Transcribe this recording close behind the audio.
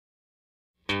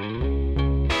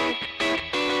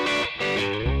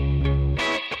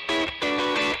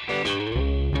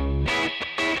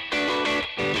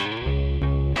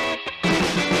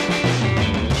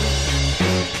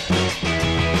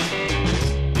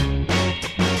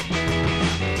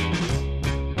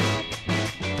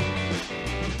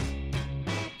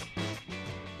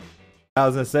I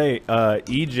was gonna say,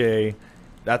 EJ,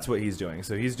 that's what he's doing.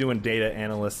 So he's doing data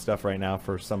analyst stuff right now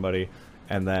for somebody,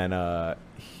 and then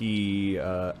he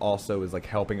also is like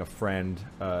helping a friend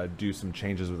do some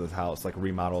changes with his house, like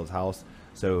remodel his house.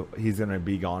 So he's gonna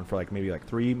be gone for like maybe like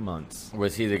 3 months.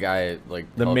 Was he the guy like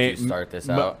helped you start this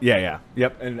out? Yeah,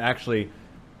 yep. And actually,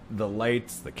 the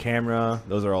lights, the camera,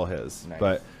 those are all his. Nice.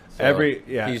 But So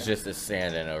yeah, he's just a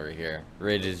stand-in over here.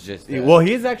 Ridge is just well,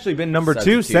 he's actually been number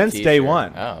 2 since day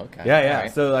one. Oh, okay. Yeah.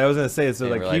 Right. So I was gonna say, so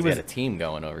Didn't like he was had a team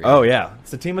going over here. Oh yeah,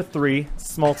 it's a team of 3,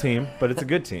 small team, but it's a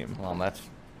good team. Well, that's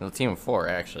a team of 4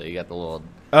 actually. You got the little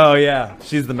Oh yeah,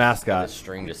 she's the the mascot.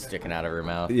 string just sticking out of her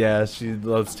mouth. Yeah, she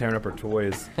loves tearing up her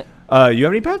toys. You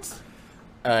have any pets?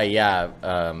 Yeah.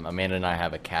 Amanda and I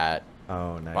have a cat.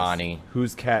 Oh, nice. Bonnie.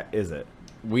 Whose cat is it?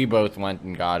 We both went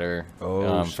and got her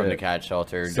from the cat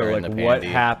shelter So during like, the pandy. what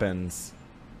happens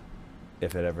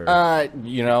if it ever?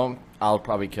 You know, I'll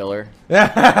probably kill her. You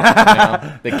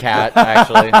know, the cat,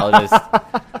 actually.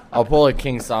 I'll pull a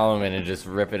King Solomon and just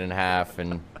rip it in half,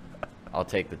 and I'll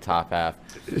take the top half.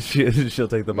 She'll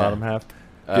take the bottom half.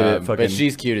 Get it fucking... But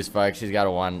she's cute as fuck. She's got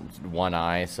a one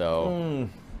eye, so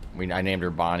I named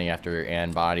her Bonnie after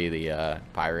Anne Bodie, the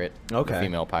pirate. Okay. The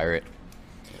female pirate.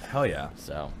 Hell yeah.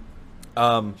 So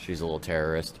she's a little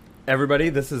terrorist. Everybody,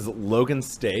 this is Logan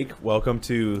Steak. Welcome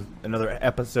to another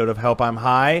episode of Help I'm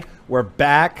High. We're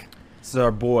back. This is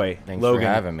our boy, Thanks Logan, for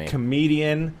having me.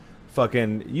 Comedian.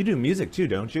 Fucking, you do music too,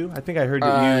 don't you? I think I heard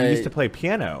that you used to play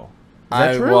piano. Is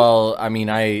that true? Well, I mean,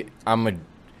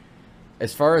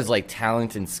 as far as like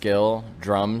talent and skill,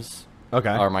 drums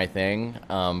are my thing.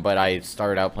 But I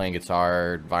started out playing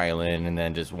guitar, violin, and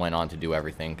then just went on to do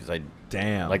everything because like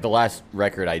the last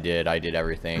record I did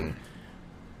everything.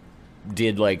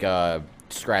 Did like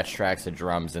scratch tracks of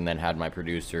drums, and then had my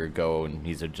producer go, and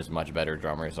he's just much better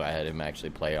drummer, so I had him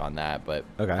actually play on that. But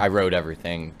I wrote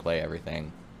everything, play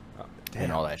everything,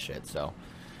 and all that shit. So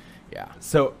yeah.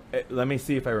 So let me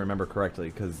see if I remember correctly,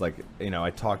 because like, you know, I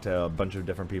talked to a bunch of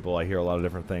different people. I hear a lot of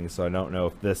different things, so I don't know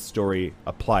if this story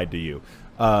applied to you.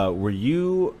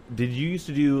 Did you used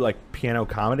to do like piano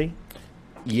comedy?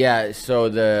 Yeah. So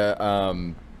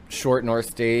the Short North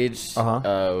Stage,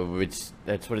 which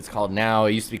that's what it's called now.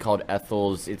 It used to be called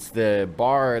Ethel's. It's the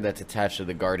bar that's attached to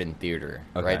the Garden Theater,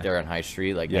 right there on High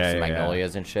Street, like next to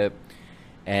Magnolias and shit.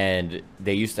 And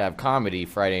they used to have comedy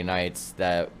Friday nights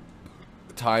that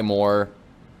Ty Moore,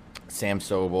 Sam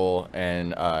Sobel,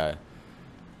 and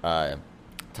Ty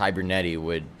Bernetti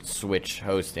would switch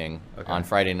hosting on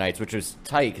Friday nights, which was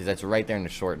tight because that's right there in the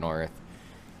Short North.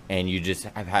 And you just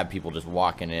have had people just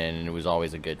walking in, and it was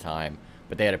always a good time.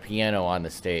 But they had a piano on the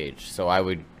stage, so I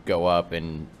would go up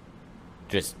and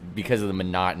just because of the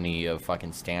monotony of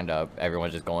fucking stand-up,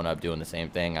 everyone's just going up doing the same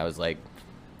thing. I was like,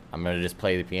 I'm gonna just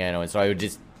play the piano, and so I would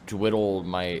just dwindle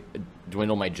my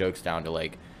jokes down to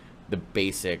like the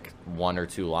basic 1 or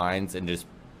 2 lines and just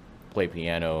play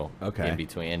piano in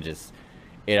between, and just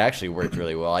it actually worked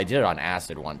really well. I did it on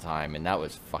acid one time, and that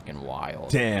was fucking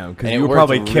wild. Damn, because you were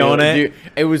probably killing it. Dude,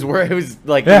 it was working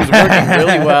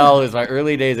really well. It was my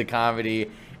early days of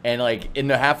comedy, and like in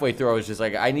the halfway through, I was just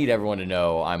like, I need everyone to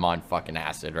know I'm on fucking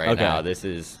acid right now. This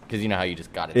is because you know how you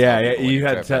just got it. Yeah. You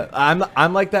had to.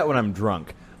 I'm like that when I'm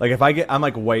drunk. Like if I'm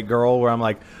like white girl where I'm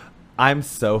like, I'm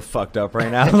so fucked up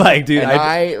right now. Like, dude,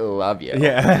 I love you.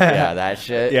 Yeah, that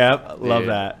shit. Yeah, love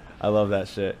that. I love that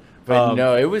shit. But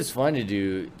no, it was fun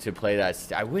to play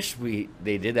that. I wish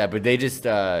they did that, but they just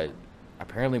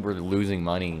apparently were losing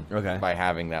money by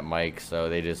having that mic. So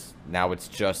now it's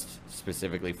just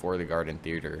specifically for the Garden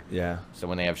Theater. Yeah. So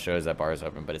when they have shows, that bar's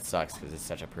open, but it sucks because it's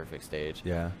such a perfect stage.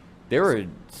 Yeah. There were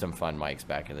some fun mics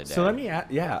back in the day. So let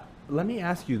me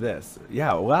ask you this.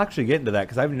 Yeah, we'll actually get into that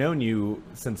because I've known you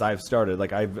since I've started.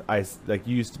 Like I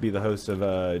you used to be the host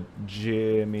of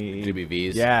Jimmy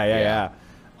V's. Yeah.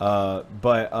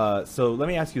 So let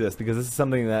me ask you this, because this is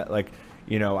something that, like,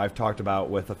 you know, I've talked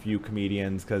about with a few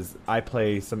comedians, because I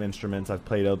play some instruments. I've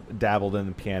dabbled in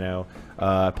the piano,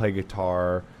 I play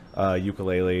guitar,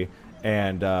 ukulele,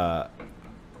 and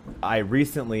I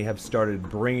recently have started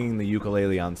bringing the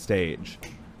ukulele on stage.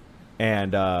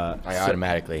 And I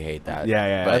automatically hate that.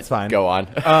 Yeah, but that's fine. Go on.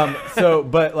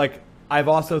 But like, I've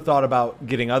also thought about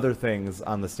getting other things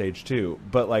on the stage too.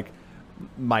 But like,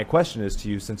 my question is to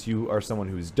you, since you are someone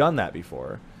who's done that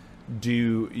before,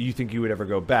 do you think you would ever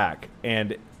go back?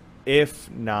 And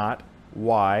if not,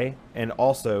 why? And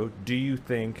also, do you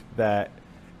think that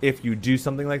if you do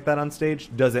something like that on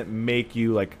stage, does it make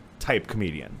you like type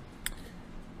comedian?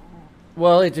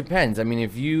 Well, it depends. I mean,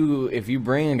 if you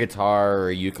bring a guitar or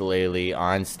a ukulele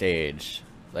on stage,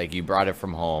 like you brought it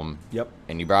from home,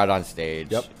 and you brought it on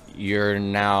stage, you're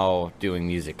now doing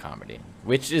music comedy.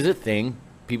 which is a thing.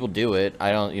 People do it.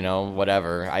 I don't,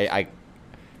 whatever. I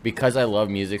because I love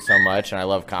music so much and I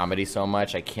love comedy so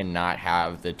much, I cannot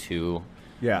have the two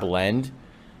blend.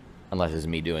 Unless it's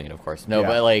me doing it, of course. No,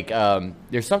 but like,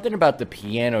 there's something about the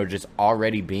piano just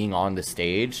already being on the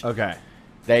stage. Okay.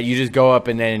 That you just go up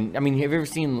and then, have you ever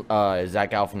seen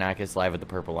Zach Galifianakis live at the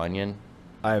Purple Onion?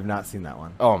 I have not seen that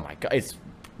one. Oh my god, it's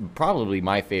probably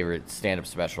my favorite stand-up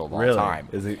special of all time.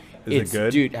 Is it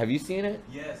good? Dude, have you seen it?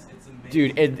 Yes, it's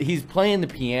amazing. Dude, he's playing the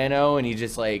piano and he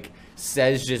just like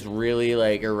says just really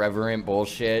like irreverent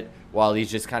bullshit while he's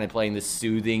just kind of playing the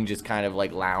soothing, just kind of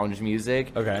like lounge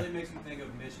music. Okay. It really makes me think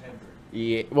of Mitch Hedberg.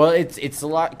 Yeah, well, it's a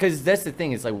lot because that's the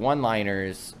thing. It's like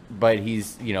one-liners, but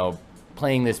he's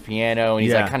playing this piano and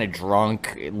he's like kind of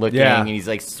drunk looking and he's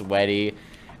like sweaty.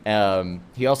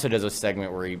 He also does a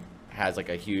segment where he has like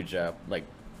a huge like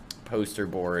poster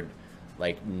board,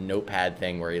 like notepad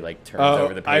thing where he like turns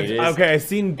over the pages. I've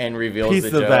seen and reveals piece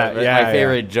the joke. of that. Yeah, my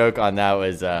favorite joke on that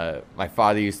was my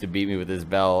father used to beat me with his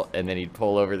belt, and then he'd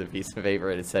pull over the piece of paper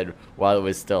and it said while it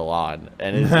was still on,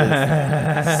 and it's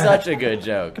just such a good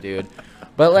joke, dude.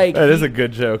 But like that is a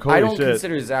good joke. Holy I don't shit.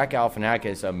 consider Zach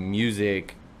Galifianakis a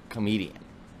music comedian,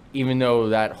 even though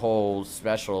that whole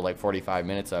special, like 45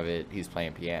 minutes of it, he's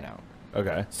playing piano.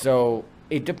 Okay. So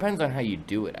it depends on how you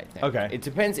do it, I think. Okay. It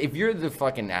depends. If you're the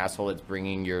fucking asshole that's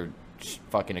bringing your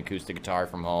fucking acoustic guitar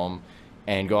from home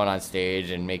and going on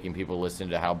stage and making people listen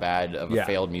to how bad of a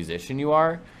failed musician you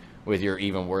are with your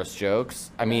even worse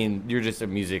jokes, I mean, you're just a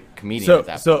music comedian at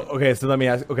that point. Okay, so let me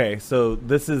ask. Okay, so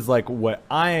this is like what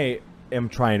I am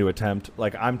trying to attempt.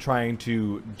 Like, I'm trying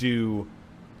to do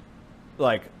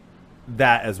like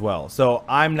that as well. So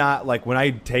I'm not like, when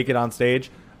I take it on stage,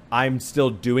 I'm still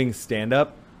doing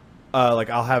stand-up. Like,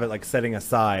 I'll have it like setting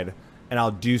aside and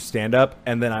I'll do stand-up,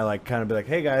 and then I like kind of be like,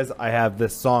 hey guys, I have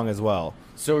this song as well.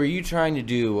 So are you trying to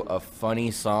do a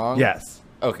funny song? Yes.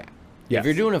 Okay. Yes. If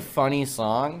you're doing a funny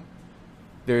song,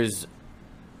 there's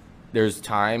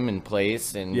time and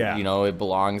place, and it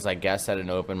belongs, I guess, at an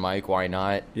open mic. Why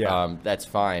not? Yeah. That's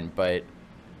fine. But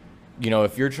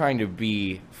if you're trying to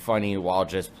be funny while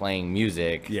just playing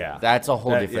music, that's a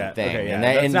whole different thing. Okay,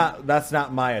 and that's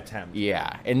not my attempt.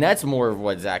 Yeah, and that's more of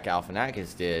what Zach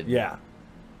Galifianakis did. Yeah.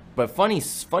 But funny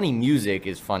music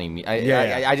is funny.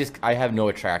 I have no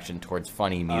attraction towards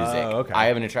funny music. Okay. I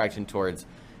have an attraction towards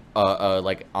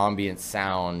like ambient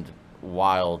sound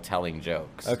while telling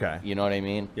jokes. Okay. You know what I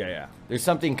mean? Yeah. There's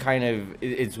something kind of,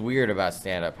 it's weird about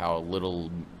stand-up how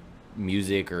little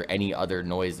music or any other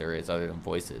noise there is other than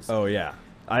voices. Oh yeah.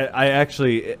 I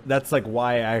actually, that's like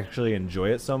why I actually enjoy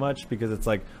it so much, because it's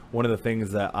like one of the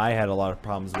things that I had a lot of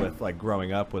problems with like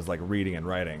growing up was like reading and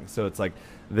writing. So it's like,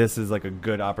 this is like a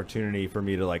good opportunity for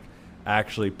me to like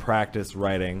actually practice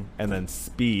writing and then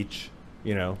speech,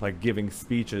 like giving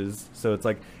speeches. So it's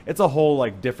like, it's a whole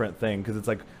like different thing, because it's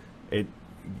like, it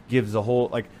gives a whole,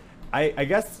 like, I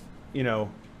guess,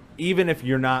 even if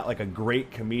you're not like a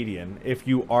great comedian, if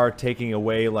you are taking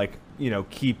away like,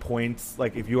 key points,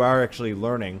 like if you are actually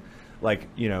learning, like,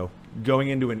 going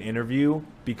into an interview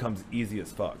becomes easy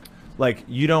as fuck. Like,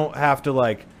 you don't have to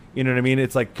like, you know what I mean?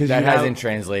 It's like, 'cause that hasn't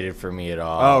translated for me at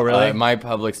all. Oh, really? My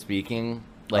public speaking,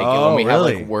 like when we have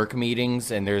like work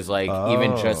meetings and there's like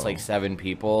even just like 7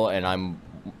 people and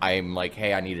I'm like,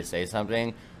 hey, I need to say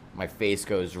something. My face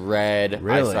goes red.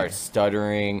 Really? I start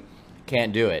stuttering.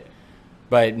 Can't do it.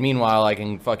 But meanwhile, I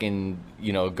can fucking,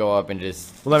 go up and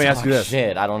just Well, let me ask you this.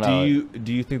 Shit, I don't know.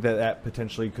 Do you think that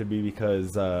potentially could be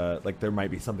because like there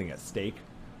might be something at stake?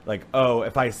 Like, oh,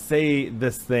 if I say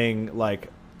this thing like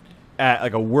at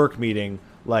like a work meeting,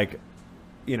 like,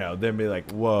 then be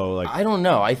like, whoa, like, I don't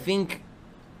know. I think,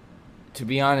 to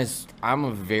be honest, I'm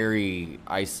a very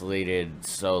isolated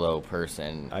solo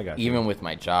person. I got you. Even with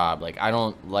my job, like I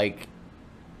don't like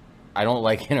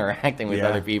interacting with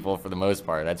other people for the most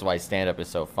part. That's why stand-up is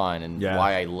so fun, and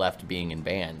why I left being in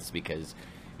bands, because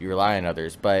you rely on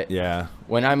others. But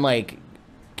when I'm like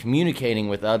communicating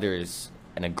with others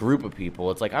and a group of people,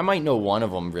 it's like I might know one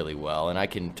of them really well and I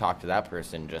can talk to that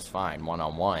person just fine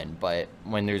one-on-one. But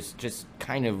when there's just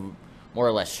kind of more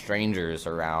or less strangers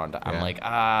around, I'm like,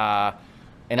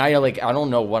 and I don't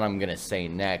know what I'm gonna say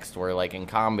next. Where like in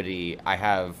comedy, I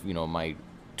have my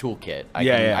toolkit.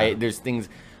 There's things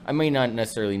I may not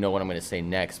necessarily know what I'm gonna say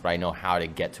next, but I know how to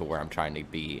get to where I'm trying to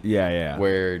be.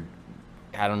 Where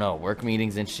I don't know, work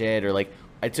meetings and shit, or like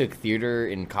I took theater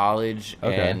in college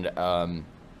and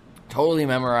totally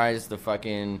memorized the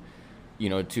fucking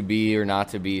to be or not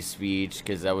to be speech,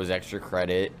 because that was extra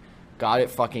credit. Got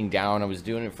it fucking down. I was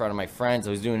doing it in front of my friends.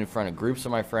 I was doing it in front of groups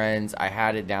of my friends. I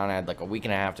had it down. I had like a week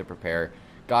and a half to prepare.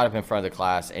 got up in front of the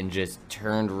class and just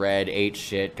turned red, ate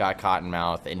shit, got cotton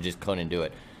mouth, and just couldn't do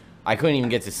it. I couldn't even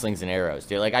get to slings and arrows,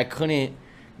 dude. Like, I couldn't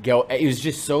go. It was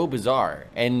just so bizarre.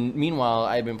 And meanwhile,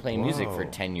 I've been playing music for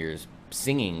 10 years,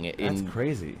 singing That's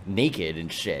crazy. naked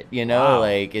and shit. You know, Wow.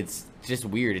 like, it's just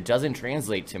weird. It doesn't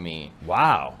translate to me.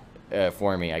 Wow.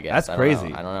 For me, I guess. That's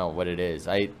crazy. I don't know what it is.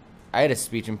 I had a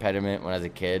speech impediment when I was a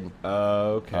kid.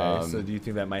 Okay. So do you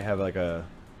think that might have like a...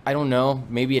 I don't know.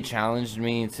 Maybe it challenged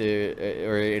me to,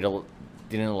 or it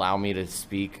didn't allow me to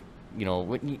speak. You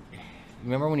know,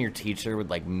 remember when your teacher would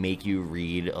like make you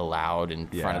read aloud in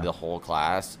front of the whole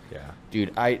class? Yeah.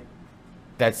 Dude,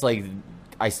 that's like,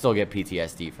 I still get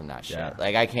PTSD from that shit. Yeah.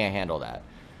 Like, I can't handle that.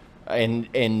 And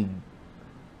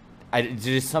there's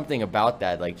just something about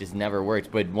that, like, just never worked.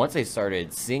 But once I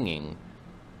started singing,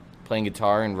 playing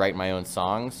guitar and write my own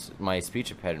songs, my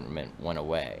speech impediment went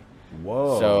away.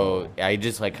 Whoa. So I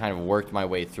just like kind of worked my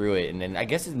way through it, and then I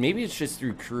guess maybe it's just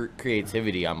through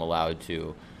creativity I'm allowed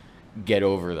to get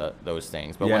over those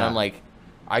things. But when I'm like,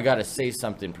 I gotta say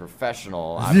something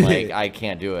professional, I'm like, I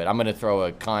can't do it. I'm gonna throw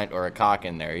a cunt or a cock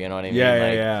in there. You know what I mean?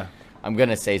 Yeah. I'm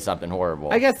gonna say something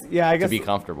horrible. I guess to be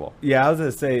comfortable. Yeah, I was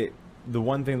gonna say the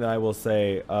one thing that I will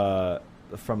say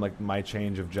from like my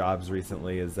change of jobs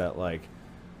recently is that like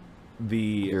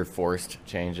your forced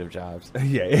change of jobs.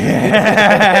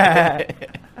 Yeah.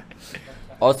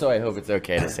 Also, I hope it's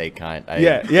okay to say cunt.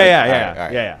 Yeah.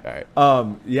 All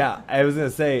right. Yeah, I was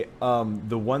gonna say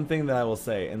the one thing that I will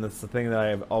say, and that's the thing that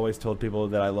I've always told people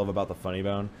that I love about the Funny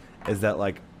Bone, is that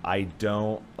like I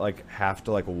don't like have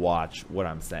to like watch what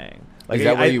I'm saying. Like, is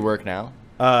that where you work now?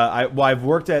 I've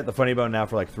worked at the Funny Bone now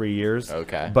for like 3 years.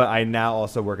 Okay. But I now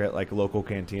also work at like local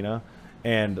cantina.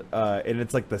 And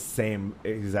it's like the same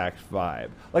exact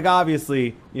vibe. Like,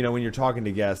 obviously, you know, when you're talking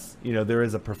to guests, you know, there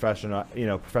is a professionality.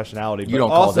 You don't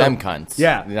call them cunts.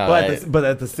 Yeah, no, but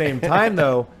at the same time,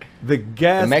 though, the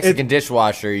guest, the Mexican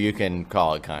dishwasher, you can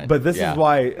call a cunt. But this is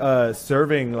why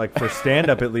serving like for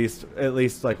stand up at least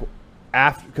like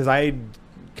after, because I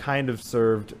kind of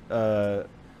served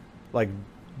like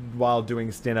while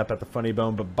doing stand up at the Funny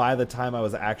Bone, but by the time I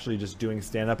was actually just doing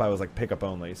stand up, I was like pickup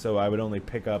only, so I would only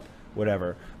pick up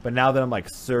whatever. But now that I'm like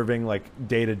serving like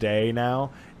day to day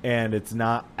now, and it's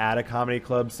not at a comedy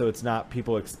club, so it's not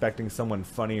people expecting someone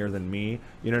funnier than me,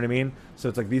 you know what I mean? So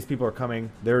it's like these people are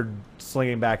coming, they're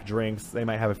slinging back drinks, they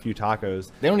might have a few tacos.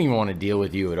 They don't even want to deal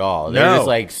with you at all. They're just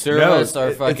like, serve us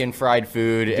our fucking fried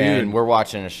food, dude, and we're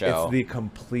watching a show. It's the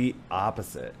complete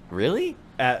opposite. Really?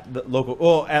 At the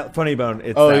local, at Funny Bone,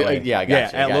 it's yeah, I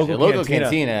got you. At local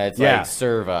cantina, it's like,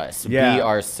 serve us, be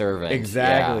our servant.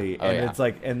 Exactly. And it's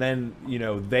like, and then, you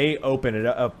know, they open it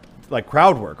up like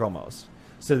crowd work almost.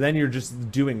 So then you're just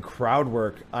doing crowd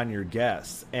work on your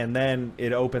guests, and then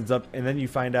it opens up, and then you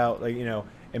find out, like, you know,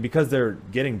 and because they're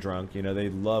getting drunk, you know, they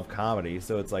love comedy.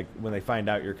 So it's like when they find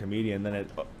out you're a comedian, then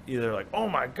they're like, oh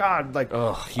my God, like,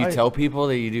 you tell people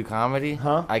that you do comedy?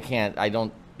 Huh? I can't. You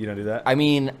don't do that? I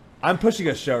mean, I'm pushing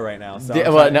a show right now. So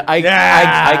I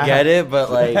get it,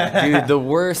 but like, dude, the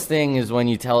worst thing is when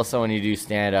you tell someone you do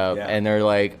stand up and they're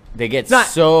like, they get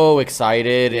so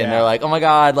excited and they're like, oh my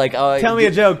God, like, tell me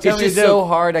a joke. It's just so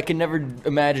hard. I can never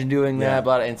imagine doing that.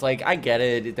 But it's like, I get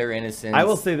it. They're innocent. I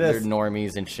will say this: they're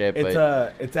normies and shit.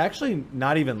 It's actually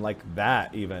not even like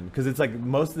that, even, because it's like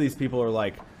most of these people are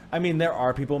like, I mean, there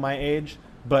are people my age,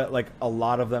 but like a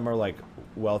lot of them are like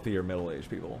wealthier middle-aged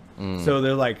people, so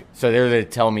they're like, they're the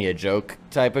tell me a joke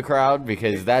type of crowd,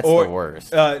 because that's the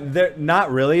worst. They're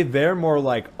not really. They're more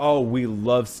like, oh, we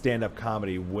love stand-up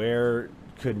comedy, where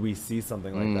could we see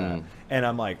something like that? And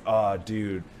I'm like, oh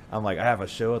dude, I'm like, I have a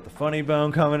show at the Funny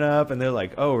Bone coming up, and they're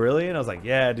like, oh really? And I was like,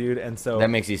 yeah dude. And so that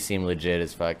makes you seem legit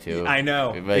as fuck too. I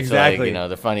know, but exactly. Like, you know,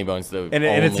 the Funny Bone's the and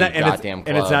only it's not, goddamn club.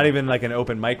 And it's not even like an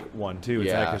open mic one too.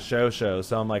 It's like a show. So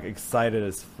I'm like excited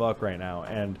as fuck right now.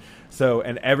 And so,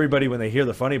 and everybody, when they hear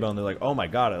the Funny Bone, they're like, oh my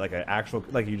God, like an actual,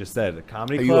 like you just said, a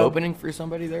comedy club. Are you opening for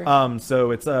somebody there?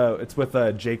 So it's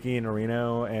with Jakey and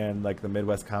Areno and like the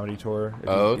Midwest Comedy Tour.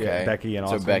 Okay. Becky and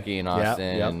Austin. So Becky and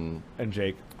Austin. And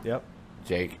Jake. Yep.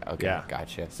 Jake. Okay.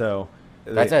 Gotcha. So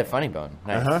that's at Funny Bone.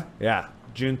 Nice. Yeah.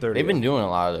 June 30th. They've been doing a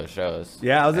lot of those shows.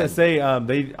 Yeah, I was gonna say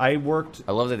I worked.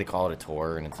 I love that they call it a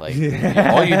tour, and it's like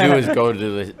all you do is go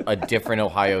to a different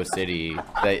Ohio city.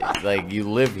 That like you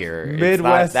live here.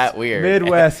 Midwest. It's not that weird.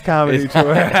 Midwest comedy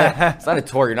tour. It's not a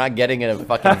tour. You're not getting in a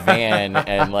fucking van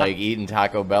and like eating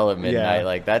Taco Bell at midnight. Yeah.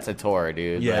 Like that's a tour,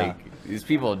 dude. Yeah. Like these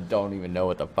people don't even know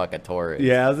what the fuck a tour is.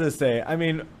 Yeah, I was gonna say. I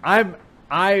mean, I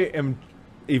am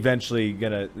eventually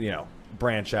gonna, you know,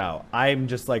 branch out. I'm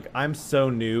just like, I'm so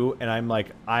new, and I'm like,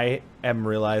 I am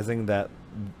realizing that,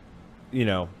 you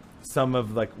know, some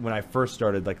of like when I first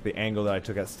started, like the angle that I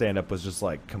took at stand up was just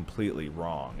like completely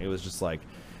wrong. It was just like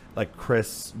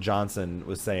Chris Johnson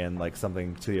was saying like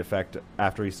something to the effect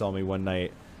after he saw me one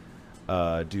night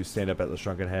do stand up at the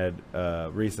Shrunken Head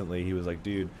recently. He was like,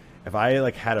 dude, if I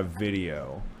like had a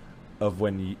video of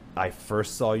when I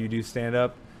first saw you do stand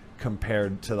up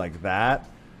compared to like that,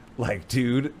 like,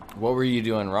 dude, what were you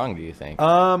doing wrong, do you think?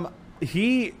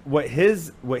 What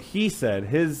he said,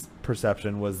 his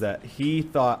perception was that he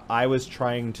thought I was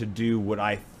trying to do what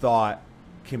I thought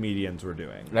comedians were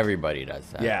doing. Everybody does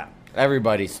that. Yeah.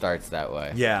 Everybody starts that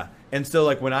way. Yeah. And so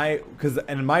like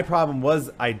and my problem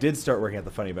was I did start working at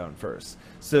the Funny Bone first.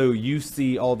 So you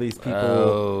see all these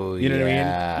people, you know what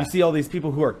I mean? You see all these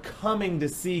people who are coming to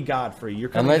see Godfrey. You're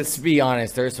coming and let's be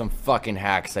honest, there's some fucking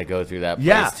hacks that go through that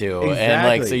place too. Exactly. And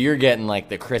like, so you're getting like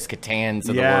the Chris Cattans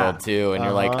of the world too. And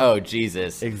you're like, oh,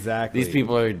 Jesus. Exactly. These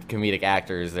people are comedic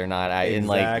actors. They're not.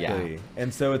 Exactly.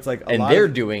 And so it's like, they're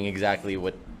doing exactly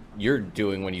what you're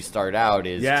doing when you start out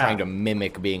is trying to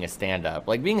mimic being a stand-up.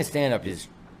 Like being a stand-up is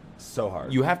so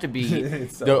hard. You have to be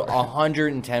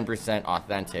 110%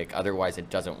 authentic, otherwise it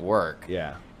doesn't work.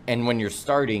 Yeah. And when you're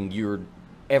starting, you're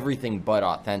everything but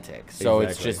authentic. So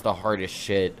it's just the hardest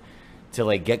shit to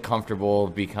like get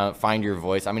comfortable, find your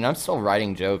voice. I mean, I'm still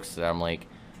writing jokes that I'm like,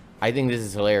 I think this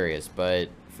is hilarious, but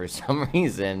for some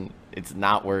reason it's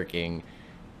not working.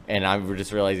 And I'm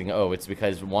just realizing, oh, it's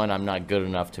because one, I'm not good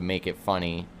enough to make it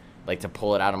funny, like to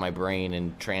pull it out of my brain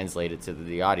and translate it to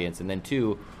the audience. And then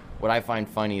two, what I find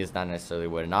funny is not necessarily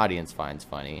what an audience finds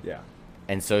funny. Yeah.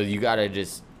 And so you gotta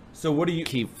just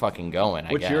keep fucking going,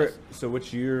 I guess.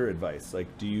 What's your advice? Like,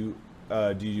 do you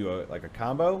do a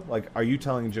combo? Like, are you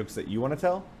telling jokes that you want to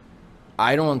tell?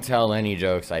 I don't tell any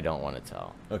jokes I don't want to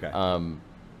tell. Okay.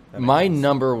 My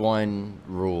number one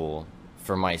rule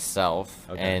for myself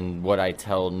and what I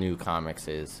tell new comics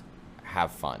is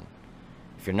have fun.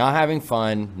 If you're not having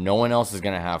fun, no one else is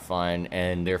going to have fun,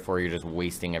 and therefore you're just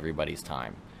wasting everybody's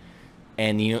time.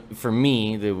 And for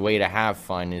me, the way to have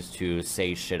fun is to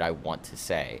say shit I want to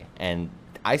say. And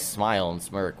I smile and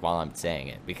smirk while I'm saying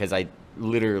it because I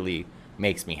literally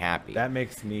makes me happy. That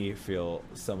makes me feel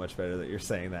so much better that you're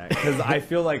saying that because I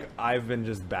feel like I've been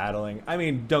just battling. I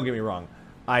mean, don't get me wrong.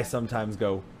 I sometimes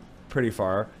go pretty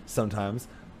far sometimes,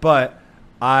 but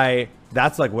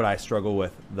that's like what I struggle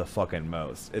with the fucking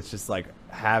most. It's just like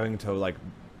having to like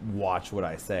watch what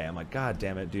I say. I'm like, God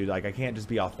damn it, dude. Like, I can't just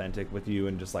be authentic with you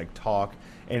and just like talk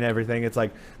and everything. It's like,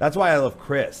 that's why I love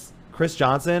Chris. Chris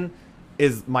Johnson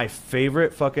is my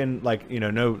favorite fucking, like,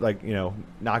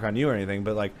 knock on you or anything,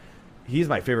 but like, he's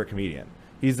my favorite comedian.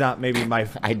 He's not maybe my...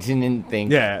 I didn't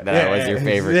think that I was your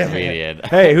favorite comedian.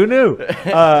 Hey, who knew?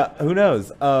 Who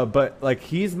knows? But like,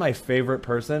 he's my favorite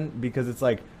person because it's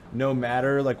like, no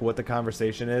matter like what the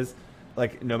conversation is,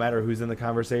 like no matter who's in the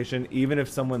conversation, even if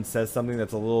someone says something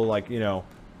that's a little like,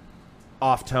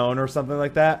 off tone or something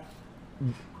like that,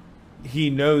 he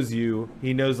knows you.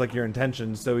 He knows like your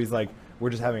intentions. So he's like, we're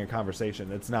just having a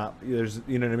conversation. It's not, there's,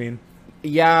 you know what I mean?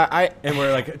 Yeah, and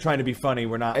we're like trying to be funny.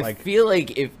 We're not I feel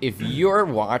like if you're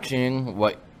watching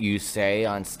what you say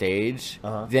on stage,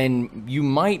 then you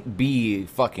might be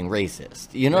fucking racist.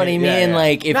 You know what I mean? Yeah.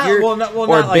 Like if not, you're well, not, well,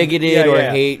 or not bigoted like,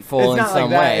 or hateful in some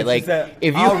way. Like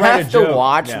if you I'll write have a to joke.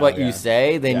 watch what you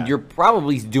say, then you're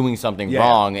probably doing something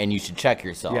wrong, and you should check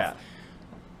yourself. Yeah.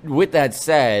 With that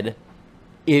said,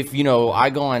 if, I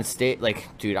go on stage, like,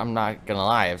 dude, I'm not going to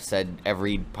lie. I've said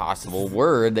every possible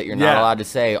word that you're not allowed to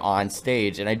say on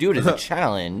stage. And I do it as a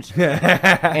challenge.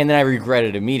 And then I regret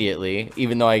it immediately,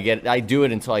 even though I do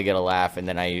it until I get a laugh. And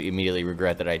then I immediately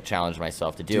regret that I challenged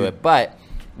myself to do it. But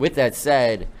with that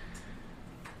said,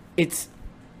 just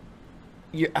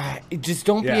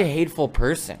don't be a hateful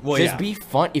person. Well, just be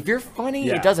fun. If you're funny,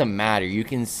 it doesn't matter. You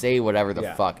can say whatever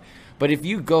the fuck. But if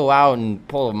you go out and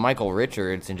pull a Michael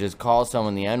Richards and just call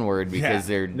someone the N-word because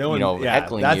they're,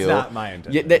 heckling that's you. That's not my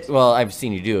intention. Well, I've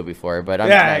seen you do it before, but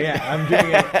I'm I'm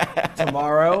doing it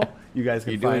tomorrow. You guys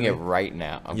can You're doing it right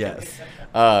now. Yes.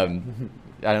 I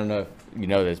don't know if you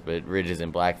know this, but Ridge is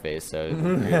in blackface, so...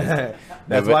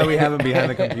 That's why we have him behind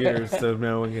the computer, so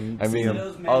no one can see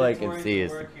him. All I can see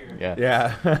is...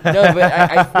 Yeah. No, but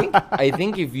I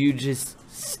think if you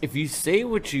say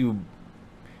what you...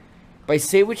 By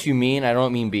say what you mean, I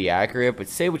don't mean be accurate, but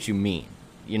say what you mean.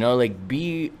 Like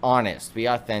be honest, be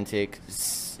authentic,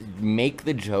 make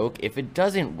the joke. If it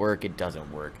doesn't work, it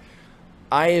doesn't work.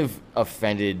 I have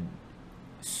offended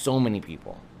so many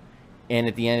people, and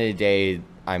at the end of the day,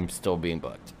 I'm still being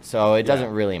booked. So it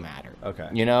doesn't really matter. Okay.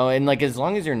 You know, and like as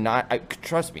long as you're not,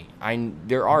 trust me,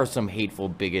 there are some hateful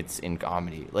bigots in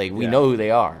comedy. Like we know who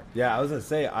they are. Yeah, I was gonna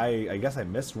say I guess I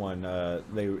missed one.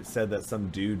 They said that some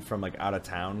dude from like out of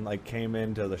town like came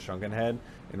into the Shrunken Head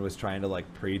and was trying to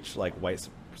like preach like white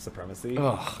supremacy.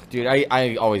 Oh, dude,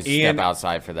 I always step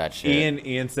outside for that shit.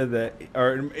 Ian said that,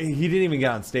 or he didn't even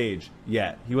get on stage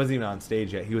yet. He wasn't even on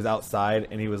stage yet. He was outside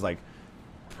and he was like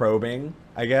probing,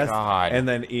 I guess. God. And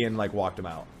then Ian like walked him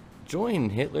out. Join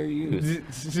Hitler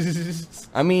Youth.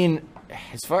 I mean,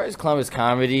 as far as Columbus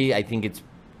comedy, I think it's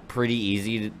pretty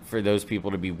easy for those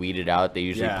people to be weeded out. They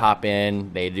usually pop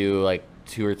in, they do like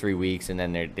 2 or 3 weeks, and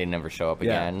then they never show up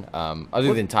again.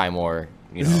 Other than Ty Moore,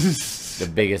 you know, the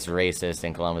biggest racist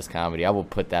in Columbus comedy. I will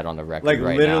put that on the record like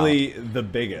right literally now. the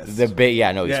biggest. He's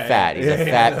fat. He's a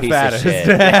fat piece fattest. of shit.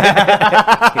 He's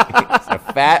a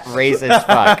fat racist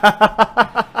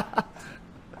fuck.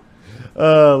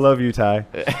 Love you, Ty.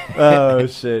 Oh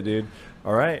shit, dude.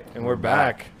 All right, and we're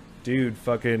back. Dude,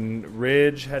 fucking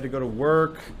Ridge had to go to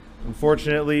work,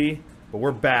 unfortunately, but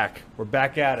we're back. We're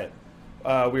back at it.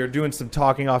 We were doing some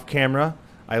talking off camera.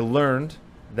 I learned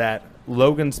that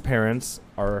Logan's parents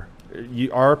are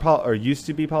used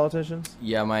to be politicians.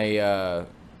 Yeah,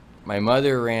 my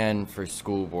mother ran for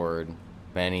school board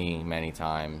many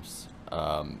times,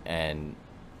 and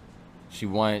she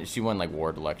won like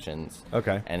ward elections.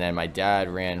 Okay. And then my dad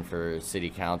ran for city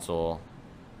council,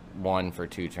 won for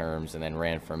 2 terms, and then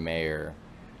ran for mayor.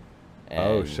 And,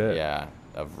 oh shit! Yeah,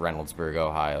 of Reynoldsburg,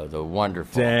 Ohio, the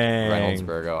wonderful Dang.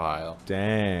 Reynoldsburg, Ohio.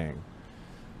 Dang.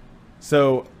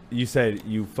 So you said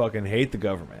you fucking hate the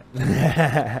government.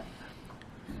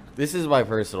 This is my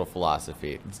personal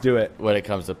philosophy. Let's do it. When it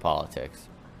comes to politics,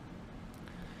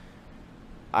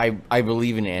 I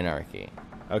believe in anarchy.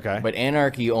 Okay. But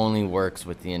anarchy only works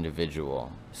with the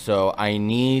individual. So I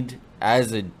need,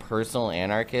 as a personal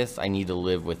anarchist, I need to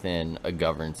live within a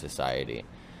governed society.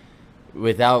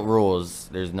 Without rules,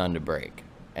 there's none to break.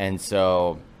 And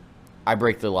so I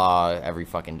break the law every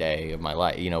fucking day of my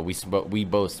life. You know, we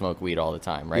both smoke weed all the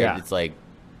time, right? Yeah. It's like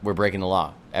we're breaking the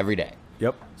law every day.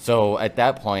 Yep. So at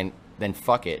that point, then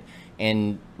fuck it.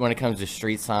 And when it comes to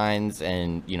street signs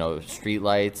and, you know, street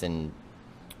lights and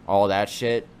all that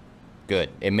shit, good.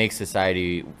 It makes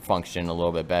society function a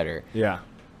little bit better. Yeah.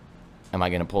 Am I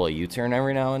going to pull a U-turn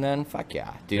every now and then? Fuck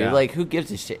yeah, dude. Yeah. Like, who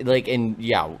gives a shit? Like, and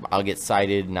yeah, I'll get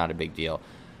cited. Not a big deal.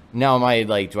 Now, am I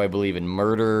like, do I believe in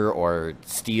murder or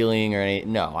stealing or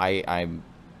anything? No, I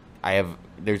have,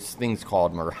 there's things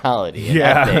called morality and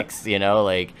ethics, you know,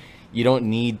 like you don't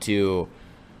need to,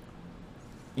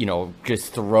 you know,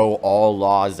 just throw all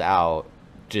laws out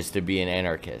just to be an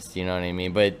anarchist. You know what I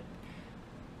mean? But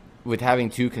with having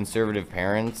 2 conservative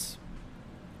parents,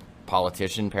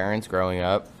 politician parents growing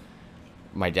up,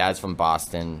 my dad's from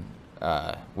Boston,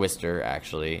 Worcester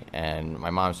actually, and my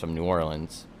mom's from New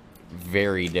Orleans.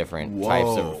 Very different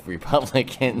types of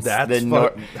Republicans. That's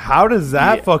how does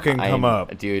that fucking come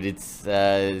up? Dude, it's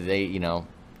they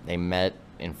met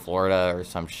in Florida or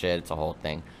some shit. It's a whole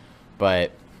thing.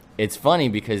 But it's funny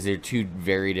because they're 2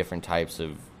 very different types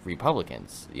of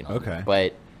Republicans, you know. Okay.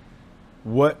 But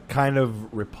what kind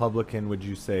of Republican would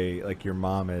you say like your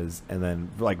mom is, and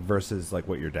then like versus like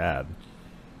what your dad?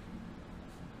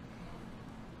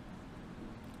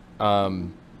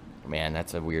 Man,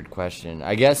 that's a weird question.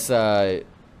 I guess my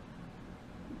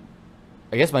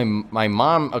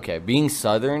mom, okay, being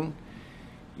Southern,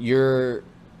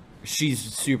 she's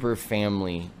super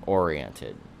family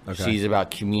oriented. Okay. She's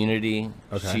about community.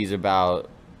 Okay. She's about,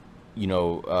 you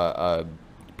know,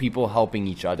 people helping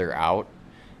each other out.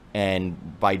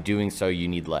 And by doing so, you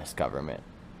need less government.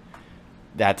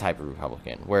 That type of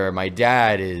Republican. Where my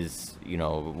dad is, you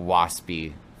know,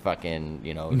 waspy fucking,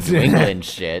 you know, New England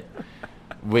shit,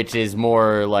 which is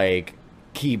more like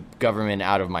keep government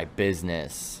out of my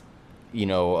business, you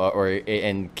know,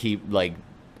 and keep like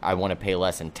I want to pay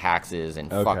less in taxes and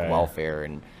fuck welfare.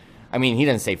 And I mean, he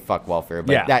doesn't say fuck welfare,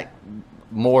 but that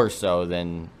more so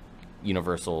than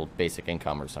universal basic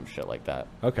income or some shit like that.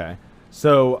 Okay.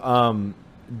 So,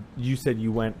 you said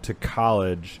you went to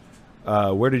college.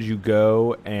 Where did you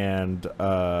go, and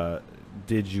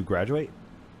did you graduate?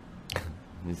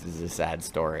 This is a sad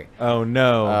story. Oh,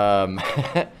 no.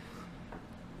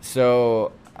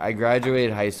 So I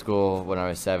graduated high school when I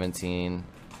was 17.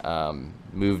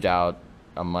 Moved out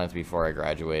a month before I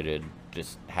graduated.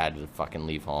 Just had to fucking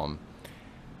leave home.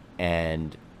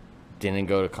 And didn't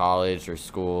go to college or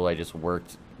school. I just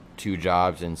worked 2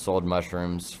 jobs and sold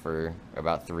mushrooms for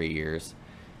about 3 years.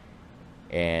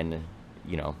 And,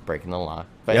 you know, breaking the law.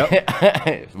 But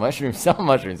selling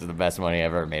mushrooms is the best money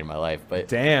I've ever made in my life. But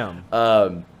damn.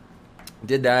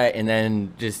 did that, and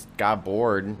then just got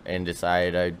bored and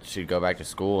decided I should go back to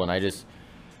school. And I just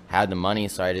had the money,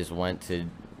 so I just went to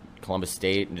Columbus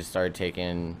State and just started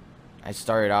taking. I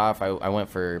started off. I went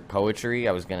for poetry.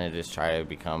 I was gonna just try to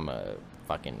become a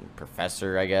fucking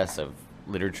professor, I guess, of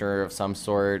literature of some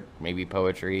sort, maybe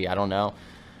poetry. I don't know.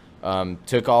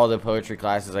 Took all the poetry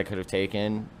classes I could have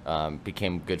taken.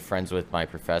 Became good friends with my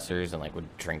professors and like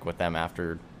would drink with them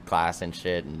after class and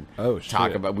shit and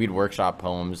talk about. We'd workshop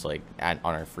poems like on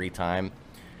our free time.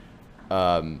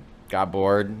 Got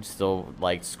bored, still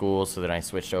liked school, so then I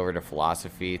switched over to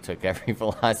philosophy. Took every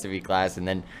philosophy class, and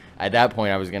then at that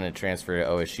point I was gonna transfer to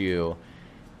OSU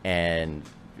and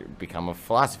become a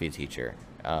philosophy teacher.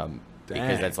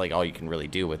 Because that's like all you can really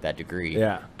do with that degree.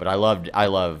 Yeah. But I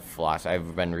love philosophy.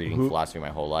 I've been reading philosophy my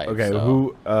whole life. Okay.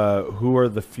 So. Who are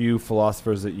the few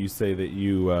philosophers that you say that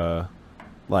you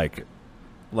like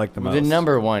the most? The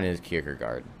number one is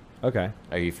Kierkegaard. Okay.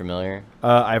 Are you familiar?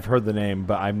 I've heard the name,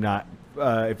 but I'm not.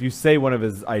 If you say one of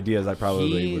his ideas, I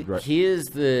probably would. He is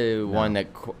the one that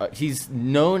he's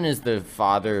known as the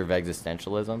father of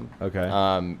existentialism.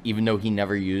 Okay. Even though he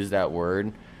never used that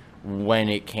word. When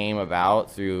it came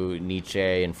about through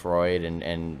Nietzsche and Freud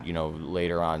and you know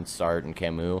later on Sartre and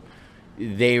Camus,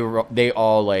 they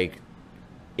all like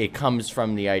it comes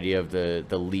from the idea of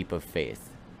the leap of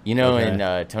faith. You know, in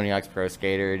Tony Hawk's Pro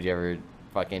Skater, did you ever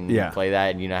fucking play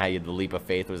that? And you know how the leap of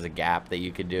faith was a gap that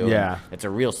you could do. Yeah, and it's a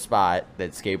real spot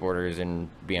that skateboarders and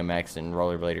BMX and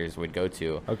rollerbladers would go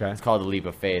to. Okay, it's called the leap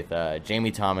of faith. Jamie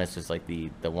Thomas is like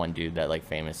the one dude that like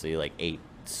famously like ate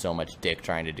so much dick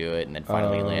trying to do it and then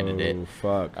finally landed it.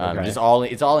 Fuck. Okay.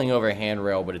 It's alling over a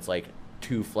handrail, but it's like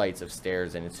 2 flights of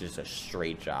stairs and it's just a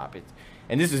straight drop.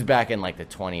 And this is back in like the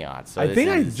 20-aughts. So I think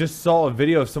I just saw a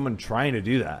video of someone trying to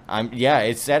do that. Yeah,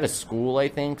 it's at a school, I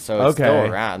think, so it's still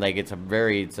around. Like it's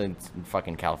in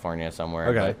fucking California somewhere.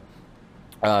 Okay.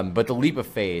 But the leap of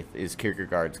faith is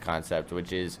Kierkegaard's concept,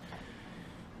 which is,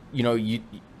 you know, you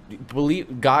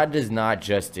believe God does not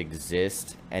just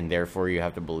exist and therefore you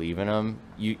have to believe in him.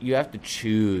 You have to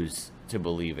choose to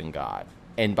believe in God,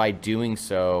 and by doing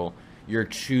so you're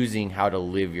choosing how to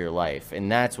live your life.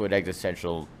 And that's what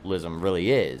existentialism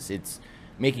really is. It's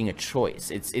making a choice.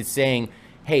 It's saying,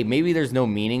 hey, maybe there's no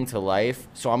meaning to life,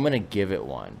 so I'm gonna give it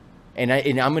one, and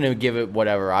I'm gonna give it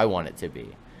whatever I want it to be.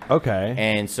 Okay.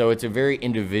 And so it's a very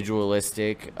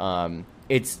individualistic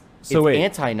it's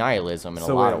anti-nihilism in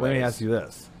a lot of ways. Let me ask you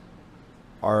this.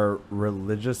 Are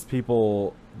religious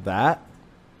people that?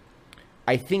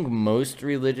 I think most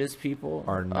religious people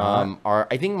are not.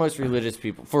 I think most religious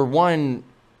people, for one,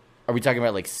 are we talking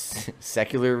about like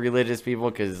secular religious people?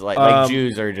 Because like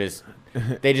Jews are just,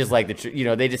 they just like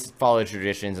they just follow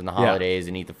traditions and the holidays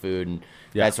and eat the food and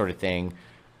that sort of thing.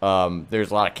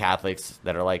 There's a lot of Catholics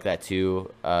that are like that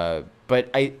too. But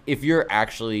if you're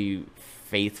actually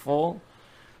faithful,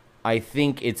 I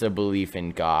think it's a belief in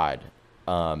God.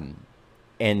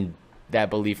 And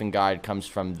that belief in God comes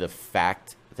from the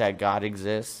fact that God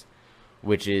exists,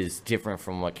 which is different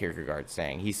from what Kierkegaard's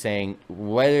saying. He's saying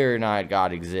whether or not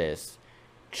God exists,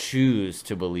 choose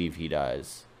to believe he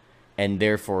does, and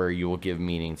therefore you will give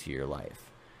meaning to your life.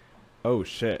 Oh,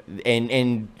 shit.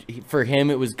 And for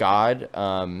him, it was God.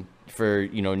 For,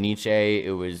 Nietzsche,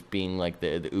 it was being like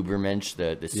the Ubermensch,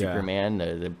 the Superman,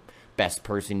 the best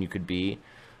person you could be.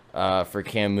 For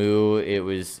Camus, it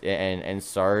was, and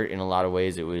Sartre, in a lot of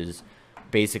ways, it was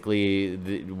basically,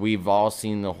 we've all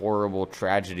seen the horrible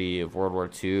tragedy of World War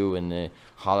II and the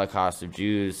Holocaust of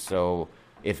Jews, so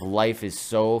if life is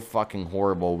so fucking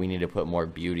horrible, we need to put more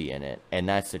beauty in it, and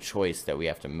that's the choice that we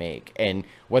have to make. And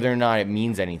whether or not it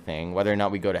means anything, whether or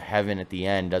not we go to heaven at the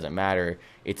end, doesn't matter.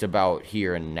 It's about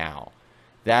here and now.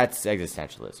 That's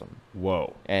existentialism.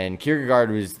 Whoa. And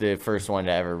Kierkegaard was the first one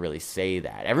to ever really say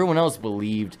that. Everyone else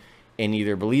believed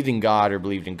in God or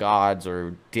believed in gods,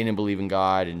 or didn't believe in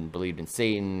God and believed in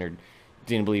Satan, or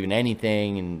didn't believe in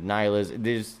anything, and nihilism.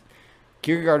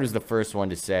 Kierkegaard was the first one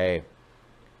to say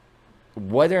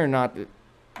whether or not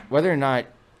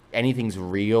anything's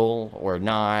real or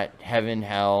not, heaven,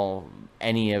 hell,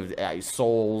 any of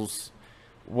souls,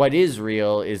 what is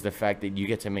real is the fact that you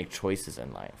get to make choices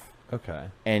in life. Okay.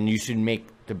 And you should make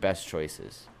the best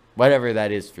choices, whatever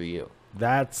that is for you.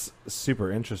 That's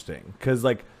super interesting, because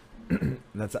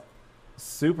that's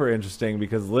super interesting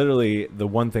because literally the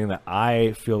one thing that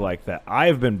I feel like that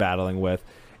I've been battling with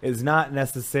is not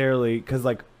necessarily because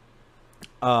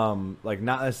not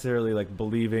necessarily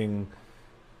believing,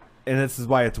 and this is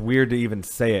why it's weird to even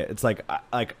say it. It's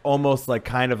almost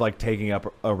kind of taking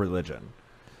up a religion,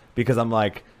 because I'm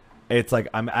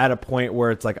at a point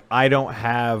where it's I don't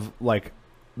have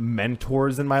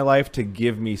mentors in my life to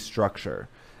give me structure.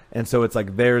 And so it's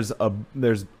like there's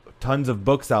tons of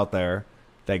books out there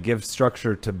that give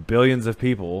structure to billions of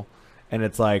people, and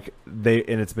it's like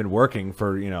it's been working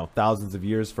for, you know, thousands of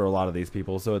years for a lot of these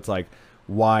people. So it's like,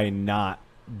 why not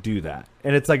do that?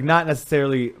 And it's like not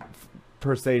necessarily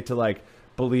per se to like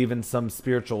believe in some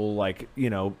spiritual, like, you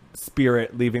know,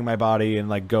 spirit leaving my body and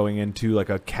like going into like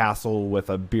a castle with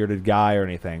a bearded guy or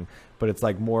anything, but it's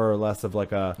like more or less of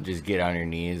like a just get on your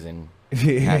knees and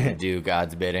have to do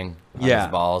God's bidding on his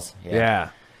balls.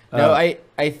 No,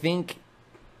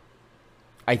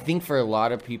 I think for a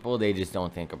lot of people, they just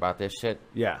don't think about this shit.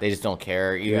 Yeah. They just don't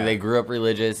care. Either they grew up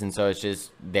religious, and so it's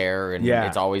just there, and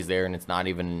it's always there, and it's not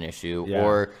even an issue. Yeah.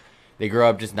 Or they grew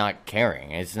up just not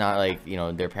caring. It's not like, you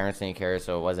know, their parents didn't care,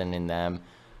 so it wasn't in them.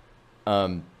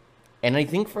 And I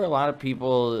think for a lot of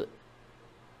people,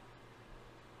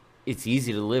 it's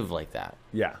easy to live like that.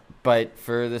 Yeah. But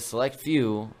for the select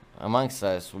few amongst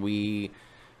us, we're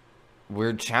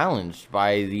challenged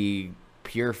by the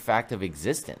pure fact of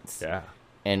existence. Yeah.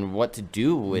 And what to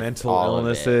do with mental all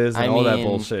illnesses of it. and all that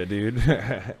bullshit, dude.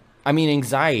 I mean,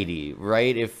 anxiety,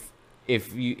 right?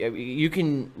 If you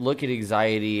can look at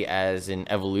anxiety as an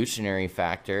evolutionary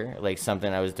factor, like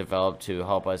something that was developed to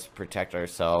help us protect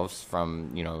ourselves from,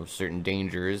 you know, certain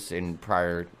dangers in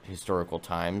prior historical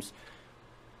times.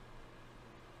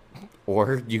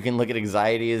 Or you can look at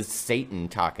anxiety as Satan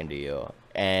talking to you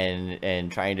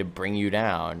and trying to bring you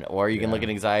down. Or you can look at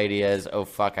anxiety as, oh,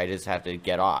 fuck, I just have to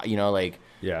get off. You know, like,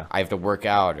 I have to work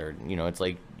out. Or, you know, it's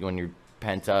like when you're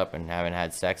pent up and haven't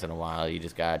had sex in a while, you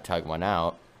just got to tug one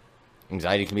out.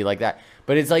 Anxiety can be like that.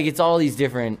 But it's like, it's all these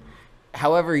different,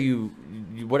 however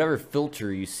whatever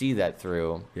filter you see that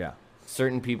through. Yeah.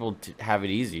 Certain people have it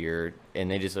easier,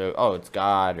 and they just say, oh, it's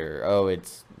God, or, oh,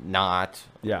 it's not,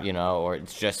 you know, or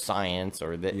it's just science,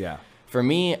 or that. Yeah. For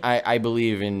me, I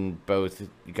believe in both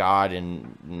God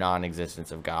and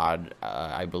non-existence of God.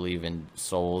 I believe in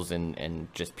souls and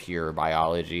just pure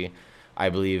biology. I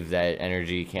believe that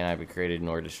energy cannot be created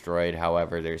nor destroyed.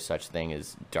 However, there's such thing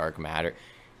as dark matter.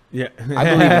 Yeah,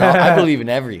 I believe in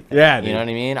everything. Yeah, dude. You know what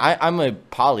I mean. I'm a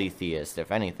polytheist, if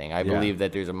anything. I believe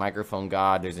that there's a microphone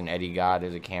God, there's an Eddie God,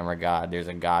 there's a camera God, there's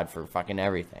a God for fucking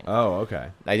everything. Oh, okay.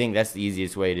 I think that's the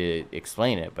easiest way to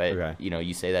explain it. But you know,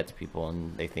 you say that to people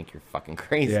and they think you're fucking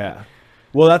crazy. Yeah.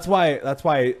 Well, that's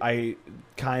why I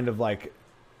kind of like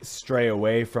stray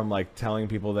away from like telling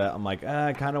people that I'm like,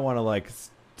 I kind of want to like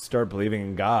start believing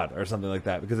in God or something like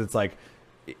that, because it's like,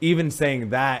 even saying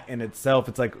that in itself,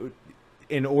 it's like,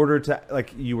 in order to,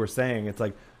 like you were saying, it's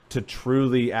like to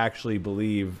truly actually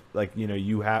believe, like, you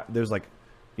know, there's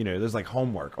like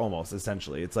homework almost,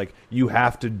 essentially. It's like you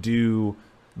have to do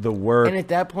the work. And at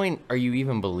that point, are you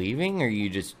even believing, or are you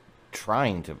just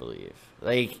trying to believe?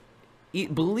 Like,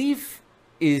 belief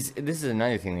is, this is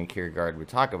another thing that Kierkegaard would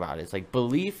talk about. It's like,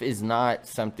 belief is not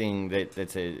something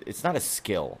it's not a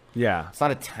skill. Yeah. It's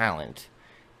not a talent.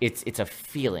 It's a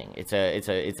feeling. It's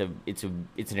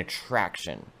an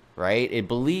attraction. Right? A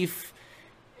belief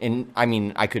in, I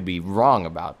mean, I could be wrong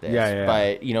about this,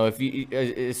 but, you know, if you,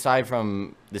 aside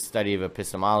from the study of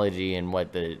epistemology and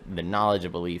what the knowledge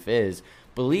of belief is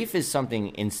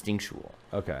something instinctual.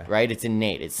 Okay. Right? It's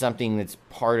innate. It's something that's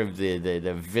part of the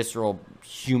visceral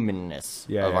humanness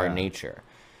of our nature.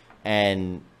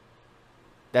 And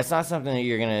that's not something that